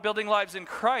talk about building lives in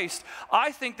Christ.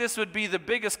 I think this would be the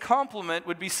biggest compliment,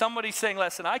 would be somebody saying,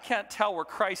 listen, I can't tell where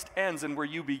Christ ends and where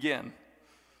you begin.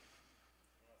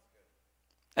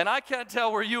 And I can't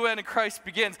tell where you end and Christ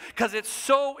begins because it's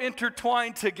so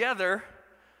intertwined together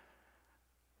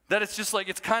that it's just like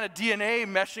it's kind of DNA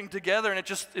meshing together and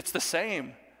it's the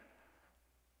same.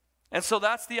 And so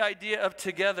that's the idea of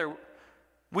together.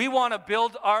 We want to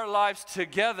build our lives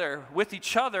together with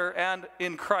each other and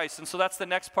in Christ. And so that's the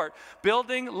next part.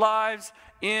 Building lives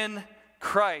in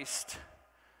Christ.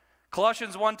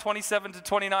 Colossians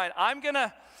 1:27-29. I'm going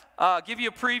to give you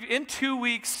a preview. In 2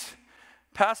 weeks,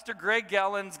 Pastor Greg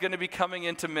Gallen's going to be coming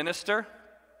in to minister.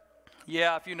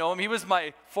 Yeah, if you know him, he was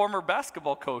my former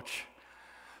basketball coach.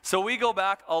 So we go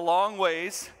back a long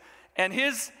ways, and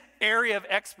his area of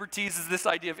expertise is this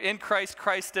idea of in Christ,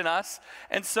 Christ in us.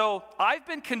 And so I've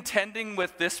been contending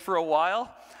with this for a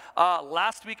while.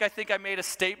 Last week, I think I made a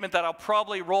statement that I'll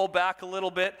probably roll back a little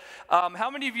bit. How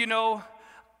many of you know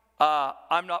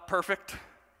I'm not perfect?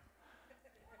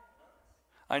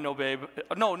 I know, babe.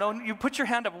 No, you put your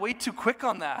hand up way too quick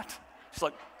on that. She's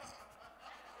like,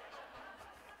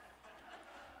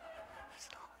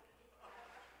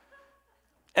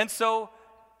 and so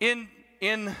in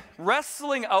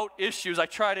wrestling out issues, I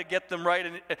try to get them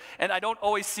right, and I don't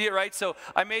always see it right. So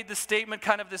I made this statement,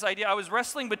 kind of this idea. I was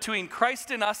wrestling between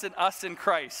Christ in us and us in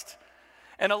Christ.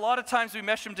 And a lot of times we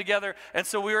mesh them together. And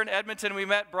so we were in Edmonton,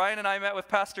 Brian and I met with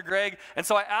Pastor Greg. And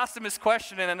so I asked him his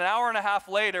question, and an hour and a half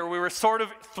later, we were sort of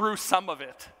through some of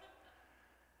it.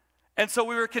 And so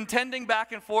we were contending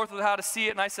back and forth with how to see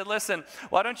it, and I said, listen,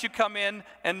 why don't you come in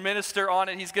and minister on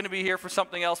it? He's going to be here for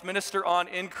something else. Minister on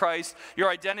in Christ, your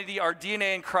identity, our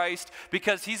DNA in Christ,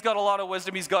 because he's got a lot of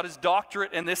wisdom. He's got his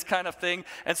doctorate in this kind of thing.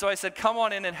 And so I said, come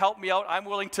on in and help me out. I'm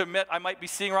willing to admit I might be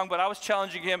seeing wrong, but I was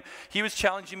challenging him. He was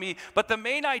challenging me. But the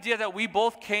main idea that we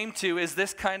both came to is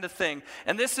this kind of thing.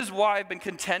 And this is why I've been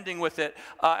contending with it.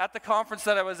 At the conference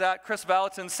that I was at, Chris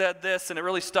Valentin said this, and it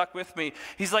really stuck with me.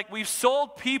 He's like, we've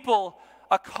sold people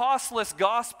a costless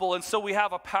gospel, and so we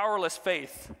have a powerless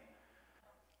faith.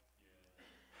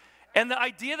 And the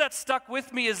idea that stuck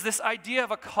with me is this idea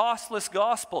of a costless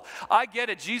gospel. I get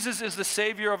it. Jesus is the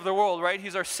Savior of the world, right?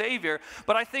 He's our Savior.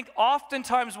 But I think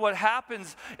oftentimes what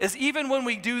happens is even when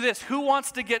we do this, who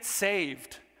wants to get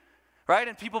saved? Right?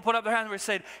 And people put up their hands and we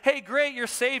say, hey, great, you're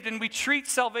saved. And we treat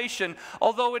salvation,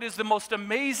 although it is the most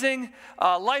amazing,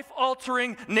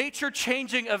 life-altering,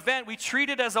 nature-changing event, we treat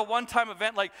it as a one-time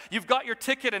event, like you've got your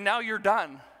ticket and now you're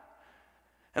done.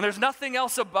 And there's nothing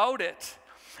else about it.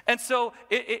 And so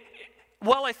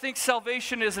while I think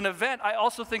salvation is an event, I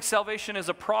also think salvation is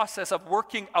a process of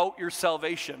working out your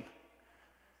salvation.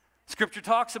 Scripture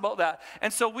talks about that.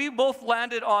 And so we both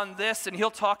landed on this, and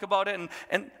he'll talk about it,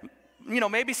 and you know,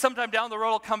 maybe sometime down the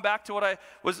road I'll come back to what I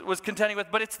was contending with,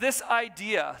 but it's this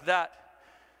idea that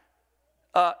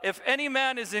if any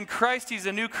man is in Christ, he's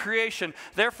a new creation.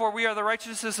 Therefore, we are the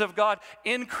righteousness of God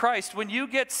in Christ. When you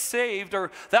get saved, or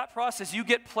that process, you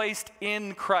get placed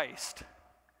in Christ.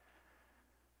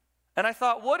 And I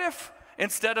thought, what if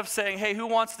instead of saying, hey, who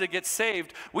wants to get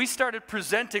saved, we started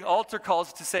presenting altar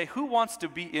calls to say, who wants to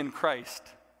be in Christ?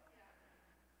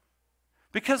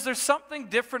 Because there's something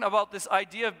different about this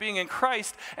idea of being in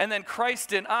Christ and then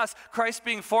Christ in us, Christ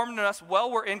being formed in us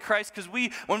while we're in Christ, because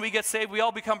when we get saved, we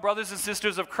all become brothers and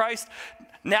sisters of Christ.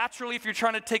 Naturally, if you're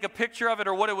trying to take a picture of it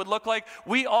or what it would look like,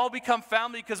 we all become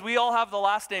family because we all have the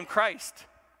last name Christ.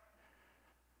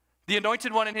 The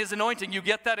anointed one in his anointing, you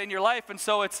get that in your life, and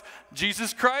so it's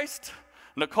Jesus Christ,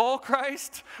 Nicole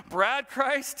Christ, Brad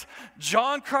Christ,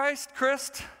 John Christ.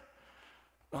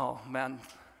 Oh, man.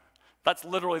 That's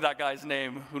literally that guy's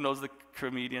name. Who knows the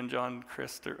comedian John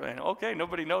Christ? Okay,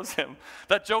 nobody knows him.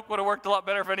 That joke would have worked a lot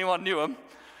better if anyone knew him.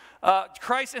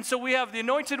 Christ, and so we have the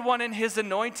anointed one and his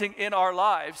anointing in our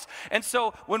lives. And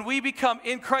so when we become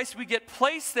in Christ, we get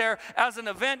placed there as an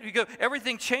event. We go,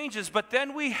 everything changes, but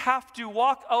then we have to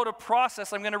walk out a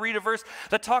process. I'm going to read a verse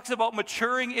that talks about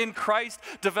maturing in Christ,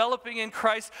 developing in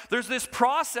Christ. There's this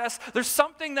process. There's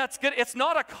something that's good. It's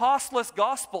not a costless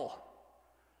gospel.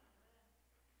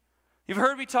 You've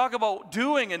heard me talk about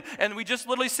doing, and we just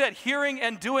literally said hearing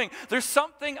and doing. There's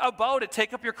something about it.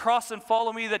 Take up your cross and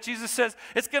follow me that Jesus says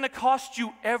it's going to cost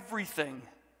you everything.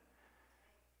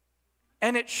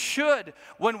 And it should.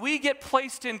 When we get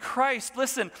placed in Christ,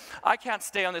 listen, I can't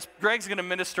stay on this. Greg's going to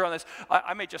minister on this.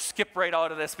 I may just skip right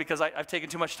out of this because I've taken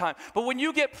too much time. But when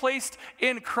you get placed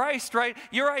in Christ, right,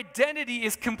 your identity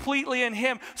is completely in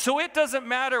him. So it doesn't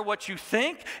matter what you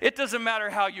think. It doesn't matter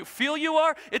how you feel you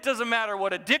are. It doesn't matter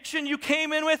what addiction you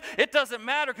came in with. It doesn't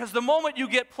matter, because the moment you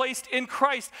get placed in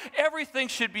Christ, everything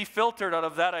should be filtered out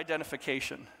of that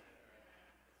identification.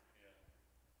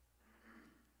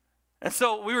 And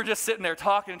so we were just sitting there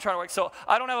talking and trying to work. So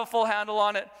I don't have a full handle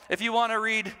on it. If you want to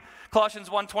read Colossians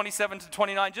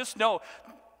 1:27-29, just know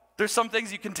there's some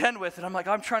things you contend with. And I'm like,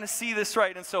 I'm trying to see this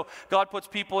right. And so God puts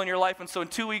people in your life. And so in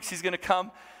 2 weeks, he's going to come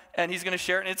and he's going to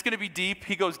share it. And it's going to be deep.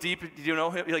 He goes deep. You know,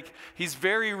 like he's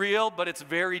very real, but it's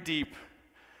very deep.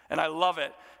 And I love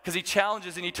it because he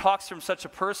challenges and he talks from such a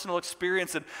personal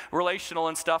experience and relational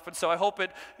and stuff. And so I hope it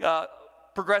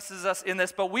progresses us in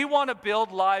this, but we want to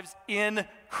build lives in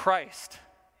Christ.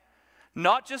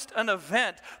 Not just an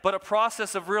event, but a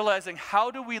process of realizing,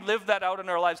 how do we live that out in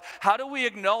our lives? How do we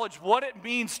acknowledge what it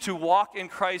means to walk in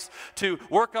Christ, to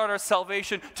work out our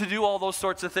salvation, to do all those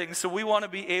sorts of things? So we want to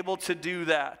be able to do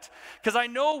that. Because I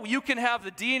know you can have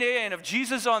the DNA and of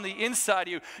Jesus on the inside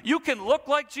of you. You can look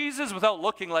like Jesus without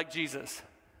looking like Jesus.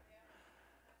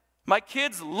 My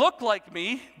kids look like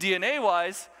me,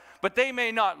 DNA-wise, but they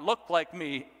may not look like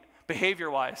me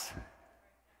behavior-wise.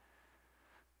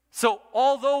 So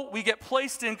although we get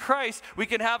placed in Christ, we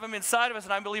can have him inside of us,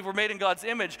 and I believe we're made in God's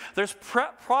image. There's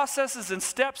processes and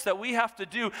steps that we have to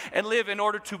do and live in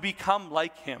order to become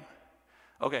like him.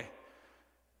 Okay.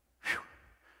 Whew.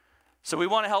 So we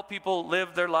want to help people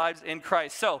live their lives in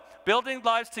Christ. So building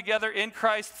lives together in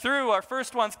Christ through, our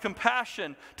first one's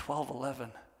compassion.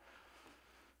 12:11.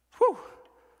 Whew.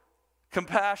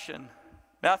 Compassion.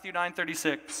 Matthew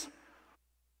 9:36.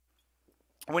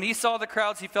 When he saw the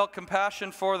crowds, he felt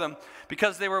compassion for them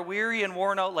because they were weary and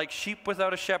worn out like sheep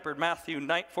without a shepherd. Matthew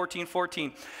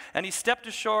 14:14. And he stepped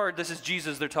ashore. This is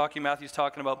Jesus they're talking, Matthew's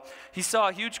talking about. He saw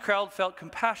a huge crowd, felt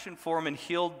compassion for them, and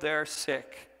healed their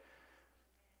sick.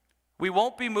 We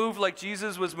won't be moved like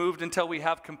Jesus was moved until we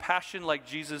have compassion like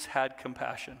Jesus had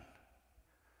compassion.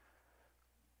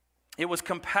 It was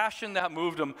compassion that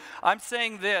moved him. I'm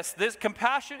saying this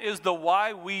compassion is the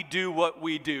why we do what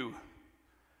we do.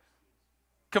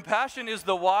 Compassion is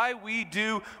the why we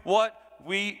do what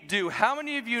we do. How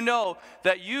many of you know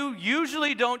that you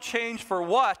usually don't change for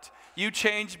what, you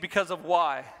change because of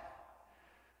why?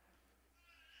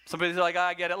 Somebody's like,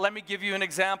 I get it. Let me give you an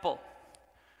example.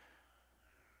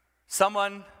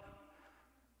 Someone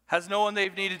has known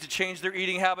they've needed to change their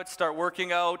eating habits, start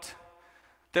working out.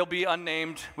 They'll be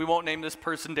unnamed. We won't name this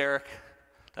person Derek.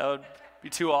 That would be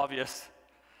too obvious.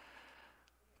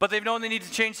 But they've known they need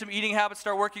to change some eating habits,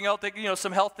 start working out,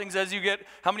 some health things as you get,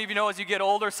 how many of you know as you get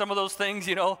older, some of those things,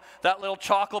 that little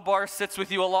chocolate bar sits with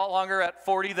you a lot longer at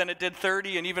 40 than it did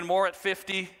 30 and even more at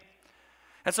 50.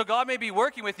 And so God may be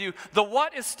working with you. The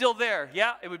what is still there.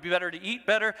 Yeah, it would be better to eat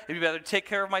better. It'd be better to take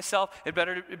care of myself. It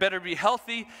better to be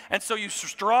healthy. And so you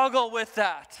struggle with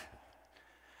that.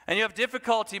 And you have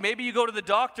difficulty. Maybe you go to the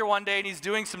doctor one day and he's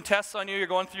doing some tests on you. You're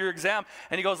going through your exam.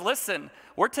 And he goes, listen,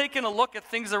 we're taking a look at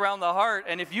things around the heart.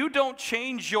 And if you don't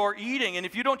change your eating and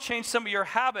if you don't change some of your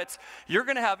habits, you're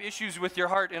going to have issues with your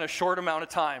heart in a short amount of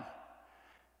time.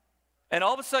 And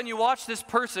all of a sudden you watch this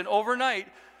person overnight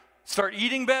start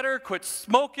eating better, quit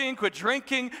smoking, quit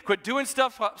drinking, quit doing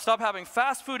stuff, stop having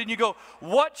fast food. And you go,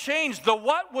 what changed? The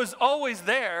what was always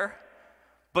there,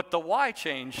 but the why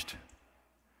changed.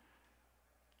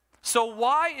 So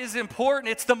why is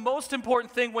important? It's the most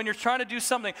important thing when you're trying to do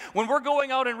something. When we're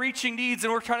going out and reaching needs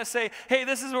and we're trying to say, hey,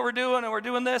 this is what we're doing and we're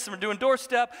doing this and we're doing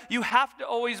doorstep, you have to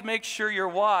always make sure your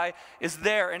why is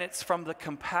there, and it's from the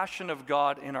compassion of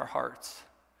God in our hearts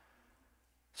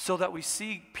so that we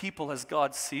see people as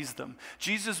God sees them.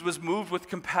 Jesus was moved with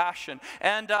compassion.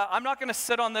 And I'm not going to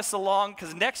sit on this along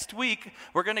because next week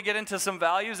we're going to get into some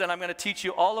values and I'm going to teach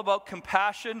you all about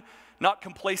compassion, not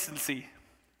complacency.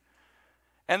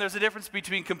 And there's a difference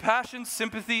between compassion,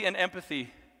 sympathy, and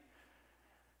empathy.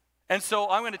 And so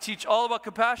I'm going to teach all about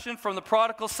compassion from the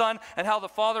prodigal son and how the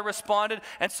father responded.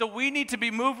 And so we need to be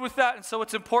moved with that, and so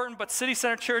it's important. But City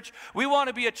Center Church, we want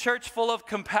to be a church full of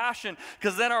compassion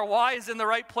because then our why is in the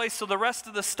right place so the rest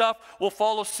of the stuff will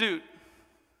follow suit.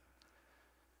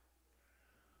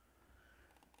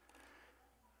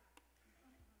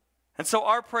 And so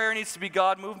our prayer needs to be,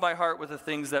 God, move my heart with the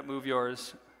things that move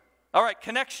yours. All right,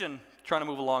 connection. Trying to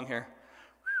move along here.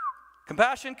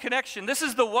 Compassion, connection. This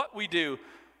is the what we do.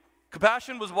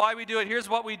 Compassion was why we do it. Here's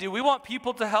what we do. We want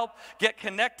people to help get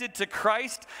connected to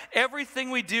Christ.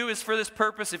 Everything we do is for this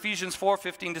purpose. Ephesians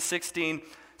 4:15-16.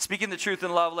 Speaking the truth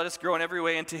in love, let us grow in every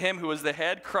way into him who is the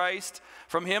head, Christ.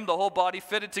 From him, the whole body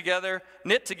fitted together,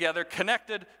 knit together,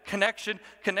 connected,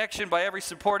 connection by every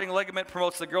supporting ligament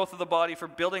promotes the growth of the body for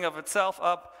building of itself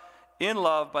up in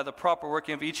love by the proper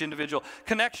working of each individual.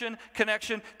 Connection.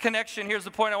 Here's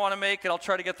the point I want to make, and I'll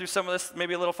try to get through some of this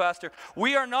maybe a little faster.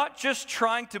 We are not just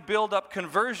trying to build up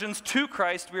conversions to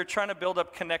Christ, we are trying to build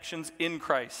up connections in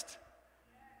Christ.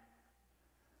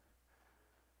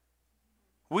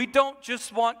 We don't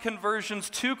just want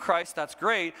conversions to Christ, that's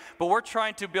great, but we're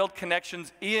trying to build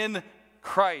connections in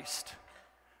Christ.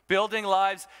 Building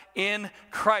lives in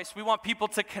Christ. We want people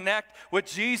to connect with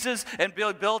Jesus and be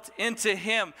built into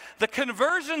him. The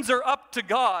conversions are up to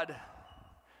God.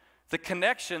 The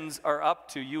connections are up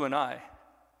to you and I.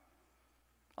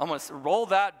 I'm going to roll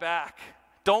that back.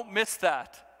 Don't miss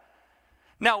that.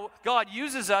 Now, God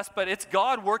uses us, but it's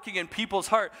God working in people's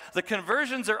heart. The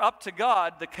conversions are up to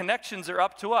God. The connections are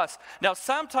up to us. Now,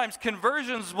 sometimes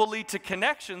conversions will lead to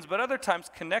connections, but other times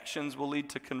connections will lead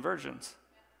to conversions.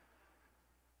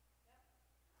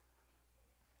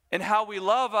 And how we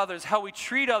love others, how we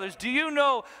treat others. Do you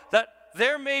know that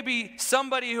there may be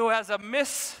somebody who has a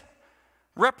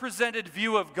misrepresented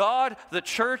view of God, the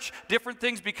church, different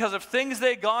things because of things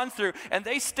they've gone through, and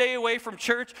they stay away from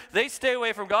church, they stay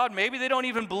away from God, maybe they don't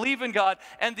even believe in God,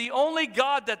 and the only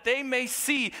God that they may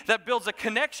see that builds a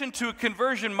connection to a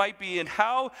conversion might be in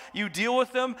how you deal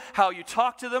with them, how you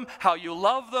talk to them, how you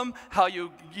love them, how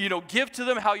you give to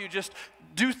them, how you just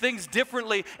do things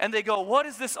differently, and they go, what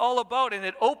is this all about? And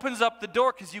it opens up the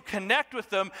door because you connect with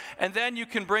them, and then you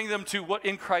can bring them to what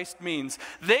in Christ means.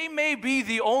 They may be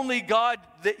the only God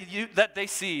that they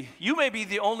see. You may be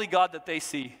the only God that they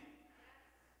see.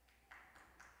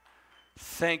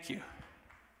 Thank you.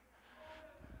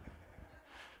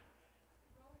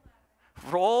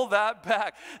 Roll that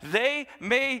back. They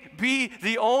may be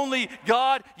the only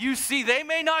God you see. They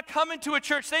may not come into a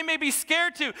church. They may be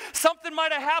scared to. Something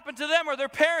might have happened to them or their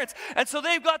parents. And so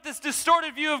they've got this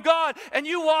distorted view of God. And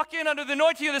you walk in under the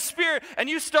anointing of the Spirit and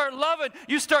you start loving,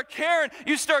 you start caring,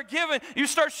 you start giving, you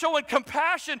start showing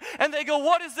compassion. And they go,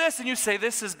 what is this? And you say,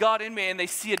 this is God in me. And they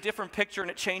see a different picture and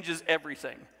it changes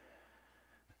everything.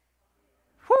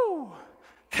 Whew.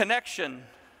 Connection.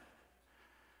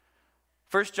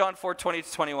 1 John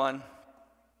 4:20-21.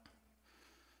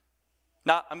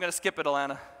 Nah, I'm going to skip it,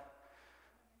 Alana.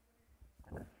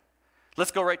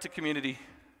 Let's go right to community.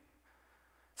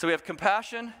 So we have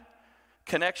compassion,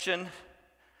 connection,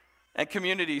 and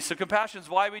community. So compassion is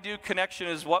why we do, connection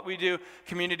is what we do,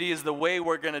 community is the way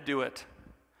we're going to do it.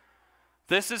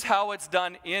 This is how it's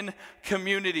done in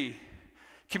community.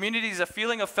 Community is a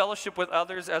feeling of fellowship with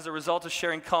others as a result of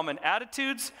sharing common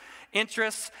attitudes,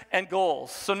 interests, and goals.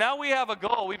 So now we have a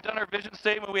goal. We've done our vision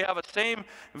statement. We have a same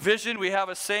vision. We have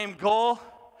a same goal.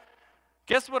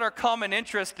 Guess what our common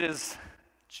interest is?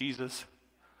 Jesus.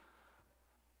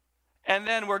 And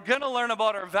then we're going to learn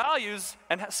about our values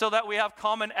and so that we have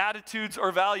common attitudes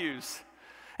or values.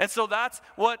 And so that's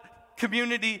what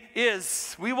community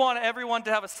is. We want everyone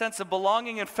to have a sense of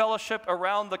belonging and fellowship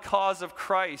around the cause of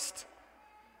Christ.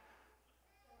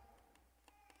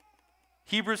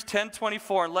 Hebrews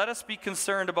 10:24, and let us be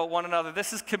concerned about one another.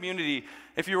 This is community,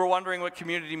 if you were wondering what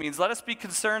community means. Let us be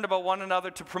concerned about one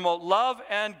another to promote love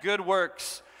and good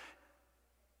works.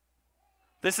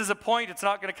 This is a point. It's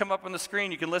not going to come up on the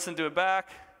screen. You can listen to it back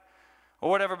or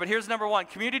whatever. But here's number one.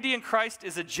 Community in Christ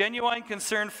is a genuine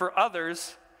concern for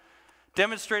others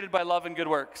demonstrated by love and good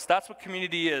works. That's what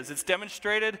community is. It's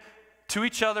demonstrated to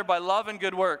each other by love and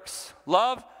good works.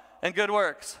 Love and good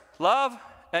works. Love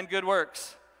and good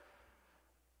works.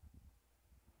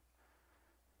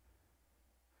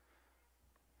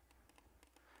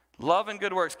 Love and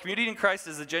good works. Community in Christ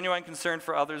is a genuine concern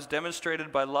for others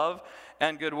demonstrated by love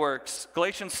and good works.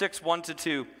 Galatians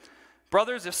 6:1-2.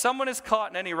 Brothers, if someone is caught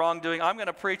in any wrongdoing, I'm going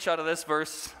to preach out of this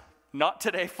verse, not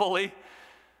today fully,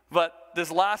 but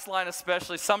this last line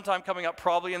especially, sometime coming up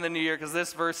probably in the new year, because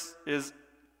this verse is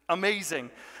amazing.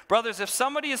 Brothers, if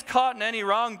somebody is caught in any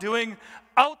wrongdoing,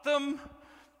 out them,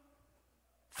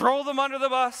 throw them under the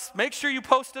bus. Make sure you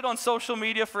post it on social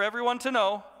media for everyone to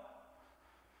know.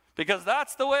 Because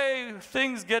that's the way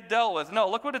things get dealt with. No,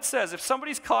 look what it says. If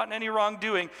somebody's caught in any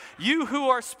wrongdoing, you who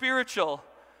are spiritual.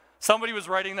 Somebody was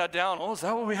writing that down. Oh, is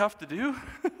that what we have to do?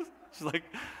 She's like,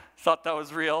 thought that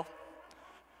was real.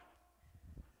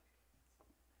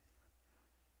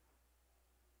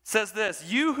 It says this,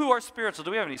 you who are spiritual.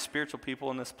 Do we have any spiritual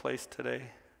people in this place today?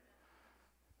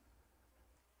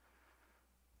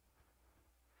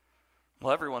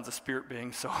 Well, everyone's a spirit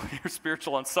being, so you're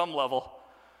spiritual on some level.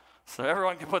 So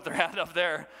everyone can put their hand up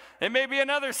there. It may be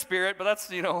another spirit, but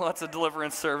that's a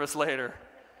deliverance service later.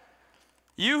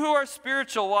 You who are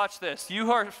spiritual, watch this. You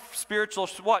who are spiritual,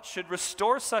 what? Should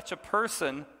restore such a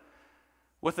person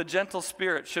with a gentle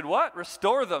spirit. Should what?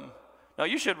 Restore them. No,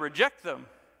 you should reject them.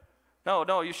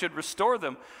 No, you should restore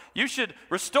them. You should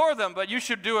restore them, but you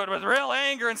should do it with real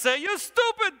anger and say, you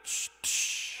stupid. Shh,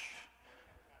 shh.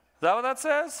 Is that what that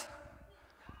says?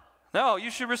 No,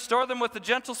 you should restore them with a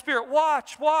gentle spirit.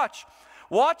 Watch.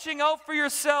 Watching out for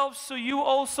yourselves so you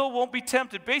also won't be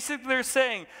tempted. Basically, they're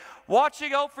saying,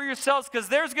 watching out for yourselves because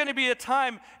there's going to be a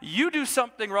time you do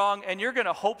something wrong and you're going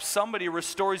to hope somebody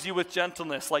restores you with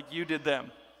gentleness like you did them.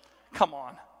 Come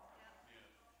on.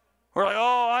 We're like,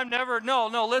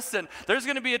 no, listen. There's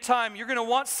going to be a time you're going to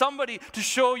want somebody to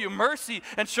show you mercy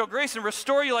and show grace and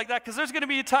restore you like that because there's going to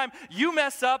be a time you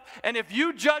mess up and if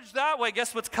you judge that way,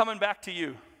 guess what's coming back to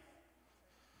you?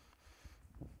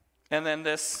 And then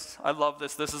this, I love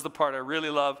this. This is the part I really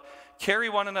love. Carry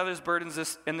one another's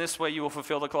burdens. In this way you will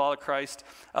fulfill the law of Christ.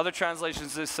 Other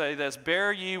translations say this,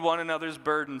 bear ye one another's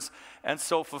burdens, and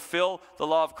so fulfill the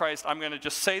law of Christ. I'm going to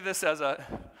just say this as an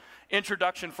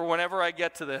introduction for whenever I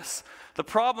get to this. The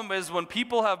problem is when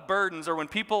people have burdens or when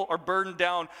people are burdened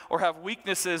down or have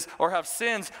weaknesses or have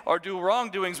sins or do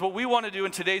wrongdoings, what we want to do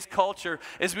in today's culture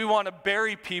is we want to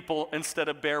bury people instead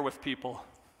of bear with people.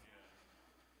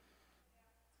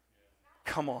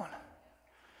 Come on.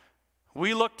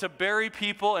 We look to bury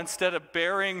people instead of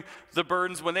bearing the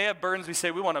burdens. When they have burdens, we say,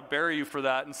 we want to bury you for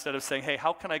that instead of saying, hey,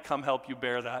 how can I come help you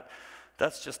bear that?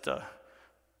 That's just a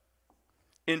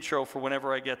intro for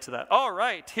whenever I get to that. All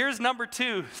right, here's number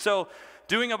 2. So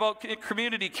doing about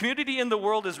community. Community in the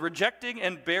world is rejecting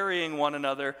and burying one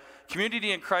another.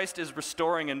 Community in Christ is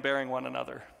restoring and bearing one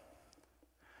another.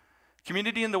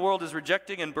 Community in the world is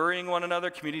rejecting and burying one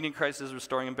another. Community in Christ is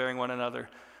restoring and bearing one another.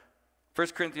 1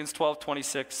 Corinthians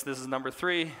 12:26, this is number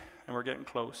 3, and we're getting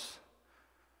close.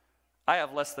 I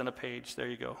have less than a page, there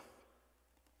you go.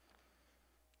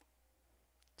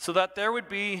 So that there would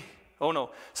be,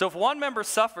 so if one member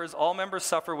suffers, all members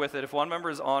suffer with it. If one member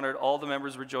is honored, all the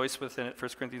members rejoice within it,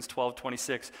 1 Corinthians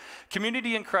 12:26.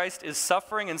 Community in Christ is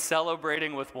suffering and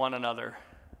celebrating with one another.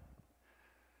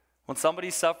 When somebody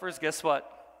suffers, guess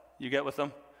what? You get with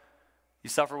them. You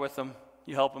suffer with them.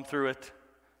 You help them through it.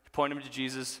 You point them to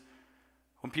Jesus.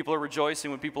 When people are rejoicing,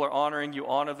 when people are honoring, you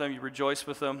honor them, you rejoice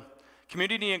with them.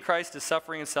 Community in Christ is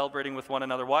suffering and celebrating with one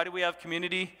another. Why do we have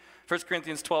community? 1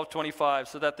 Corinthians 12:25,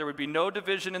 so that there would be no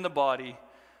division in the body,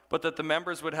 but that the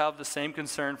members would have the same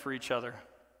concern for each other.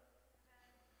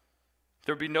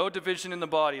 There would be no division in the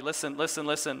body. Listen.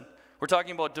 We're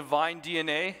talking about divine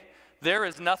DNA. There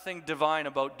is nothing divine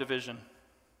about division.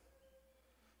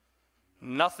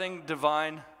 Nothing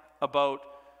divine about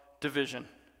division.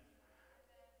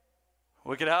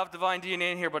 We could have divine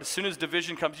DNA in here, but as soon as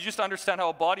division comes, you just understand how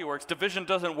a body works. Division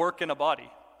doesn't work in a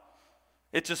body.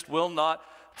 It just will not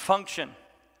function.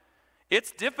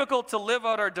 It's difficult to live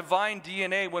out our divine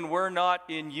DNA when we're not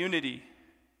in unity.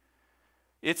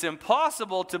 It's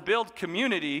impossible to build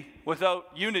community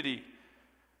without unity.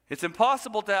 It's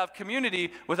impossible to have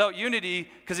community without unity,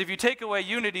 because if you take away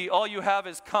unity, all you have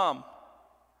is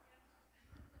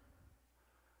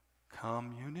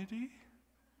community?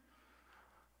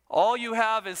 All you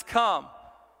have is come.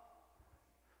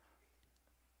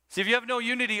 See, if you have no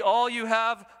unity, all you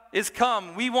have is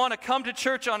come. We want to come to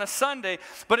church on a Sunday,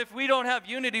 but if we don't have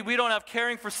unity, we don't have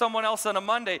caring for someone else on a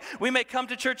Monday. We may come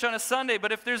to church on a Sunday,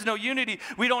 but if there's no unity,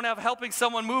 we don't have helping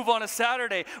someone move on a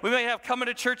Saturday. We may have coming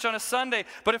to church on a Sunday,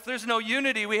 but if there's no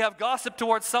unity, we have gossip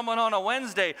towards someone on a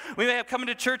Wednesday. We may have coming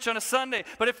to church on a Sunday,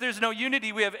 but if there's no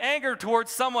unity, we have anger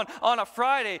towards someone on a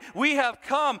Friday. We have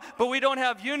come, but we don't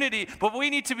have unity. But we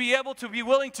need to be able to be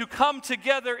willing to come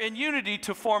together in unity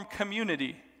to form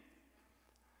community.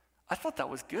 I thought that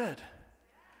was good.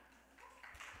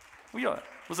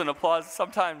 Was an applause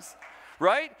sometimes,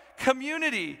 right?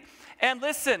 Community. And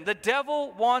listen, the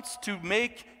devil wants to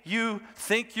make you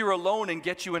think you're alone and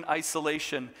get you in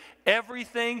isolation.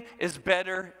 Everything is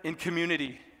better in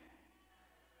community.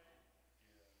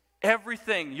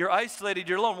 Everything. You're isolated,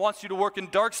 you're alone. Wants you to work in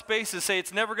dark spaces, say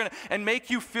it's never going to, and make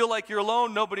you feel like you're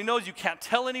alone. Nobody knows. You can't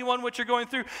tell anyone what you're going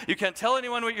through. You can't tell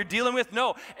anyone what you're dealing with.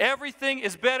 No, everything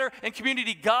is better in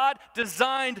community. God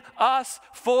designed us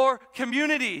for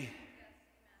community.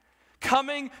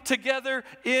 Coming together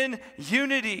in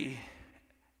unity.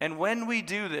 And when we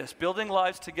do this, building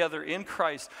lives together in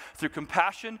Christ through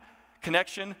compassion,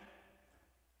 connection,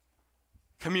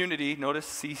 community, notice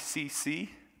CCC.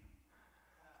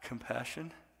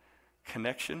 Compassion,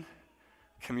 connection,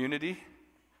 community.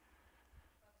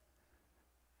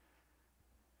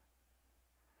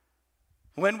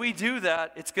 When we do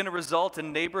that, it's going to result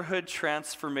in neighborhood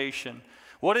transformation.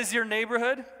 What is your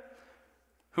neighborhood?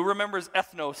 Who remembers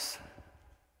ethnos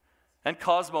and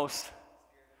cosmos?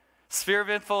 Sphere of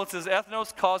influence is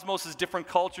ethnos. Cosmos is different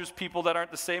cultures, people that aren't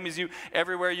the same as you.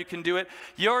 Everywhere you can do it.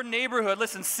 Your neighborhood,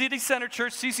 listen, City Center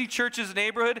Church, CC Church's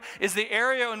neighborhood is the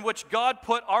area in which God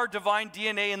put our divine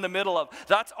DNA in the middle of.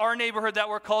 That's our neighborhood that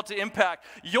we're called to impact.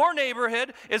 Your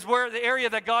neighborhood is where the area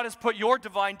that God has put your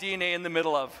divine DNA in the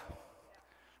middle of.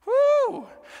 Woo!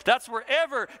 That's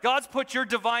wherever God's put your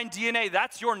divine DNA,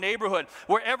 that's your neighborhood.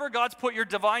 Wherever God's put your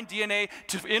divine DNA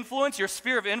to influence, your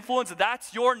sphere of influence,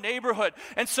 that's your neighborhood.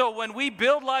 And so when we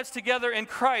build lives together in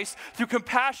Christ through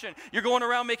compassion, you're going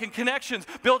around making connections,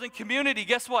 building community,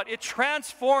 guess what? It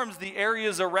transforms the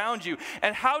areas around you.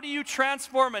 And how do you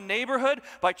transform a neighborhood?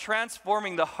 By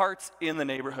transforming the hearts in the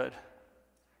neighborhood.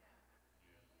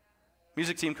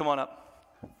 Music team, come on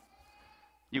up.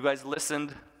 You guys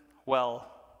listened well.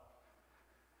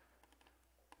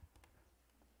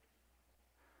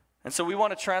 And so we want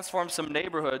to transform some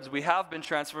neighborhoods. We have been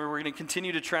transforming. We're going to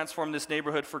continue to transform this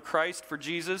neighborhood for Christ, for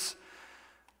Jesus.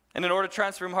 And in order to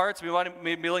transform hearts, we want to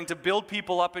be willing to build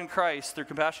people up in Christ through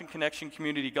compassion, connection,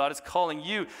 community. God is calling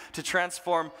you to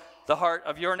transform the heart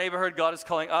of your neighborhood. God is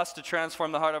calling us to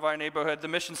transform the heart of our neighborhood. The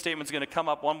mission statement is going to come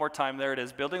up one more time. There it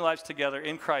is. Building lives together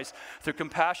in Christ through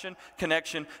compassion,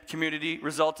 connection, community,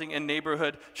 resulting in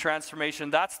neighborhood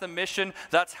transformation. That's the mission.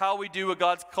 That's how we do what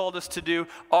God's called us to do.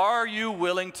 Are you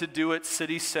willing to do it,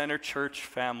 City Center Church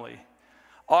family?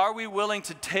 Are we willing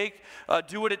to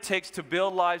do what it takes to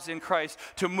build lives in Christ,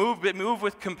 to move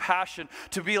with compassion,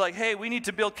 to be like, hey, we need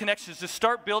to build connections, to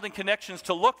start building connections,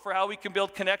 to look for how we can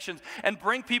build connections and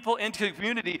bring people into the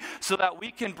community so that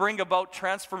we can bring about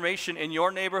transformation in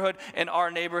your neighborhood, in our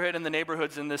neighborhood, and the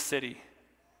neighborhoods in this city.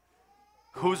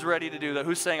 Who's ready to do that?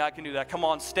 Who's saying, I can do that? Come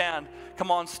on, stand.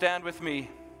 Come on, stand with me.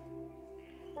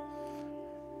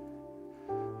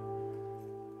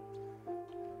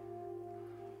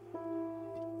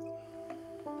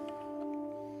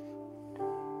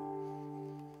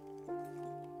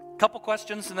 Couple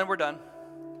questions and then we're done.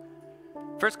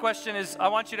 First question is, I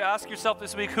want you to ask yourself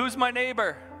this week, who's my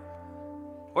neighbor?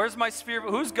 Where's my sphere?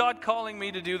 Who's God calling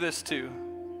me to do this to?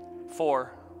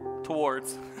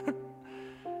 Towards.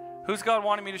 Who's God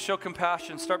wanting me to show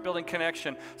compassion, start building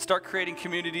connection, start creating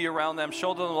community around them,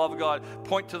 show them the love of God,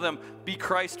 point to them, be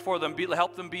Christ for them,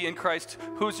 help them be in Christ.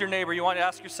 Who's your neighbor? You want to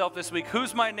ask yourself this week,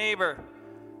 who's my neighbor?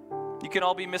 You can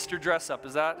all be Mr. Dress Up,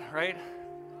 is that right?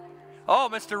 Oh,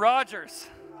 Mr. Rogers.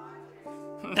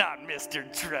 Not Mr.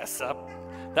 Dress Up.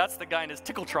 That's the guy in his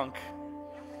tickle trunk.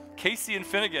 Casey and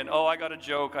Finnegan. Oh, I got a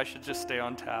joke. I should just stay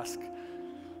on task.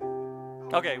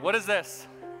 Okay, what is this?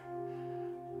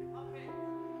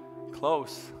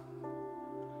 Close.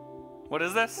 What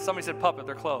is this? Somebody said puppet.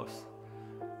 They're close.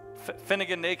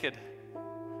 Finnegan naked.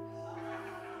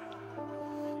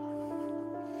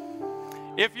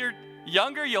 If you're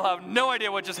younger, you'll have no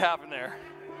idea what just happened there.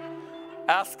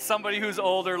 Ask somebody who's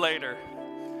older later.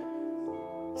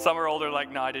 Some are older,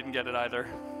 like, no, I didn't get it either.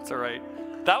 It's all right.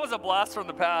 That was a blast from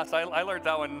the past. I learned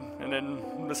that one, and then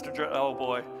oh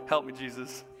boy, help me,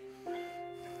 Jesus.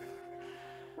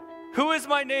 Who is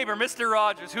my neighbor? Mr.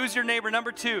 Rogers. Who's your neighbor?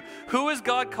 Number 2, who is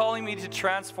God calling me to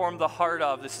transform the heart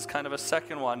of? This is kind of a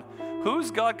second one. Who's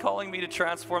God calling me to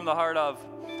transform the heart of?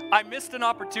 I missed an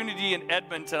opportunity in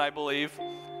Edmonton, I believe.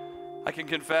 I can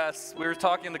confess. We were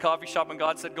talking in the coffee shop, and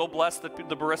God said, go bless the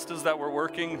baristas that were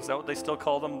working. Is that what they still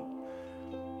call them?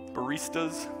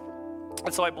 Baristas.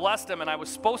 And so I blessed them, and I was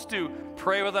supposed to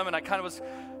pray with them, and I kind of was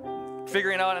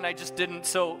figuring out, and I just didn't.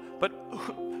 So, but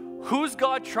who's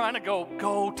God trying to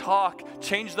go talk,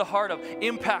 change the heart of,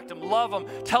 impact them, love them,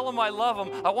 tell them I love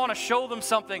them, I want to show them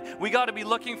something. We got to be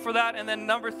looking for that. And then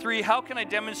number 3, how can I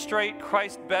demonstrate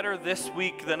Christ better this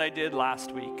week than I did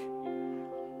last week?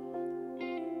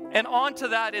 And on to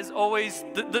that is always,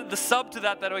 the sub to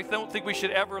that I don't think we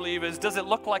should ever leave is, does it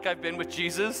look like I've been with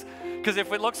Jesus? Because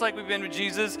if it looks like we've been with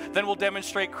Jesus, then we'll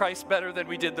demonstrate Christ better than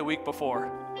we did the week before.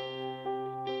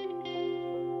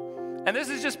 And this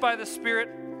is just by the Spirit.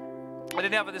 I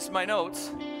didn't have this in my notes.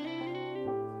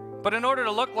 But in order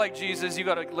to look like Jesus, you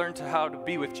got to learn how to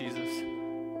be with Jesus.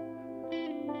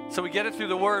 So we get it through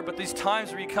the Word, but these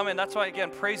times where you come in, that's why, again,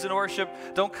 praise and worship,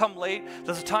 don't come late.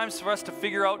 There's times for us to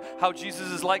figure out how Jesus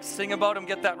is like, sing about Him,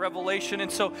 get that revelation. And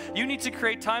so you need to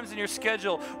create times in your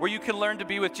schedule where you can learn to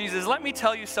be with Jesus. Let me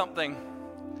tell you something,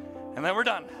 and then we're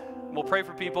done. We'll pray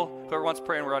for people. Whoever wants to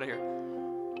pray, and we're out of here.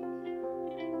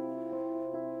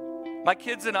 My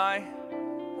kids and I,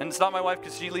 and it's not my wife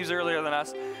because she leaves earlier than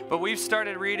us, but we've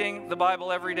started reading the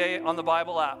Bible every day on the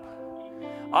Bible app.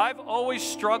 I've always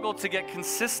struggled to get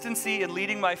consistency in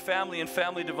leading my family in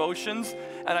family devotions,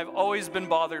 and I've always been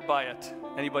bothered by it.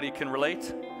 Anybody can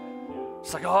relate?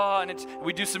 It's like, and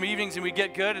we do some evenings and we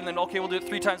get good, and then, okay, we'll do it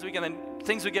 3 times a week, and then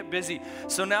things would get busy.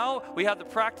 So now we have the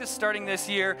practice starting this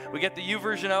year. We get the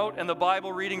YouVersion out and the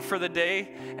Bible reading for the day,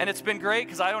 and it's been great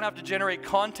because I don't have to generate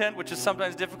content, which is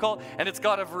sometimes difficult, and it's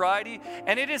got a variety,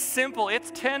 and it is simple.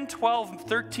 It's 10, 12,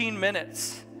 13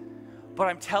 minutes, but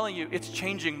I'm telling you, it's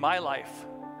changing my life.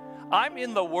 I'm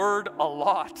in the Word a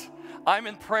lot. I'm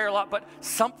in prayer a lot, but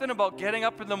something about getting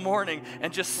up in the morning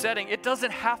and just setting, it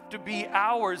doesn't have to be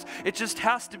hours. It just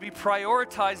has to be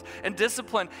prioritized and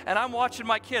disciplined. And I'm watching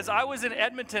my kids. I was in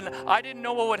Edmonton. I didn't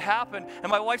know what would happen.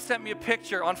 And my wife sent me a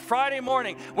picture on Friday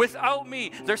morning without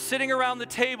me. They're sitting around the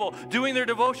table doing their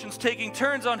devotions, taking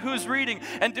turns on who's reading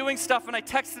and doing stuff. And I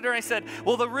texted her and I said,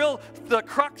 well, the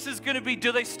crux is going to be,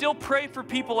 do they still pray for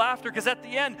people after? Because at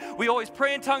the end, we always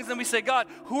pray in tongues and we say, God,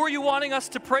 who are you wanting us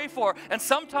to pray for? And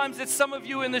sometimes it's some of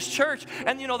you in this church,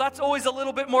 and that's always a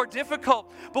little bit more difficult.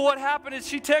 But what happened is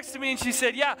she texted me and she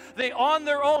said, yeah, they on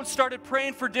their own started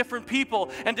praying for different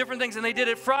people and different things, and they did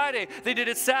it Friday, they did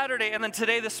it Saturday, and then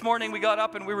today, this morning, we got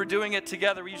up and we were doing it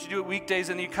together. We usually do it weekdays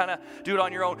and you kind of do it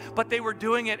on your own, but they were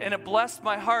doing it and it blessed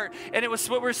my heart. And it was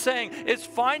what we're saying, it's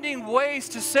finding ways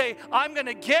to say, I'm going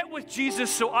to get with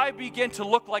Jesus so I begin to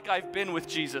look like I've been with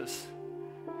Jesus.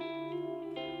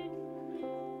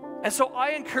 And so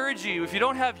I encourage you, if you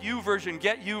don't have YouVersion,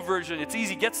 get YouVersion. It's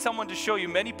easy. Get someone to show you.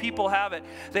 Many people have it.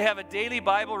 They have a daily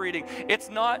Bible reading.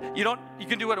 It's not, you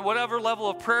can do it at whatever level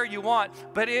of prayer you want,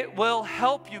 but it will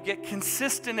help you get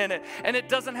consistent in it. And it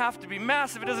doesn't have to be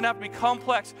massive. It doesn't have to be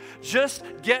complex. Just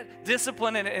get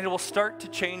discipline in it, and it will start to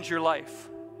change your life.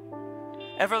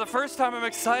 And for the first time, I'm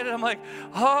excited. I'm like,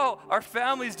 oh, our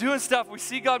family's doing stuff. We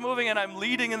see God moving, and I'm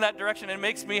leading in that direction. It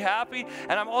makes me happy.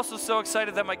 And I'm also so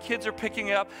excited that my kids are picking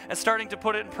it up and starting to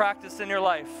put it in practice in your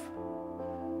life.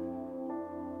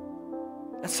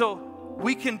 And so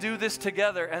we can do this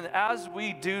together. And as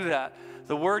we do that,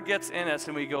 the word gets in us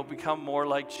and we go become more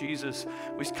like Jesus.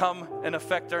 We come and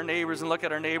affect our neighbors and look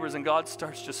at our neighbors, and God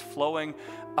starts just flowing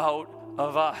out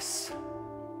of us.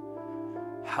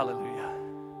 Hallelujah.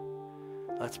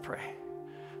 Let's pray.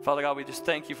 Father God, we just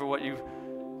thank you for what you've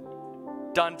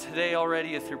done today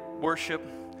already through worship,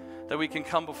 that we can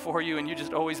come before you and you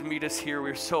just always meet us here.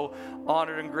 We're so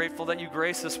honored and grateful that you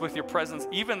grace us with your presence,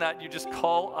 even that you just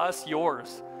call us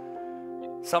yours.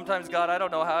 Sometimes, God, I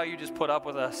don't know how you just put up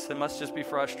with us. It must just be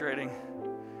frustrating.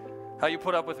 How you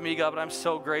put up with me, God, but I'm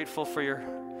so grateful for your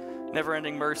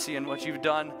never-ending mercy and what you've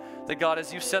done. That, God,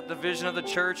 as you set the vision of the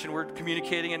church and we're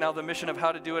communicating it now, the mission of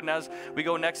how to do it, and as we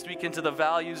go next week into the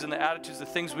values and the attitudes, the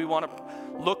things we want to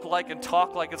look like and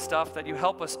talk like and stuff, that you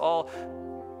help us all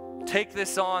take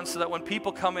this on so that when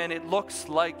people come in, it looks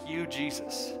like you,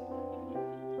 Jesus.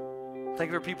 Thank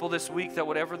you for people this week that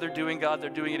whatever they're doing, God, they're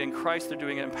doing it in Christ. They're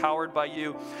doing it empowered by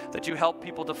you, that you help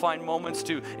people to find moments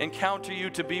to encounter you,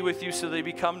 to be with you, so they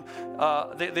become,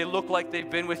 they look like they've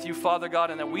been with you, Father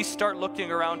God, and that we start looking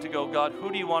around to go, God,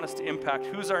 who do you want us to impact?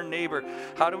 Who's our neighbor?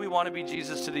 How do we want to be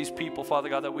Jesus to these people, Father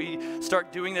God, that we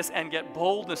start doing this and get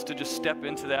boldness to just step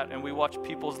into that, and we watch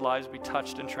people's lives be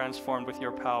touched and transformed with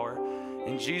your power.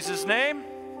 In Jesus' name,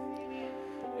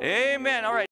 amen. All right.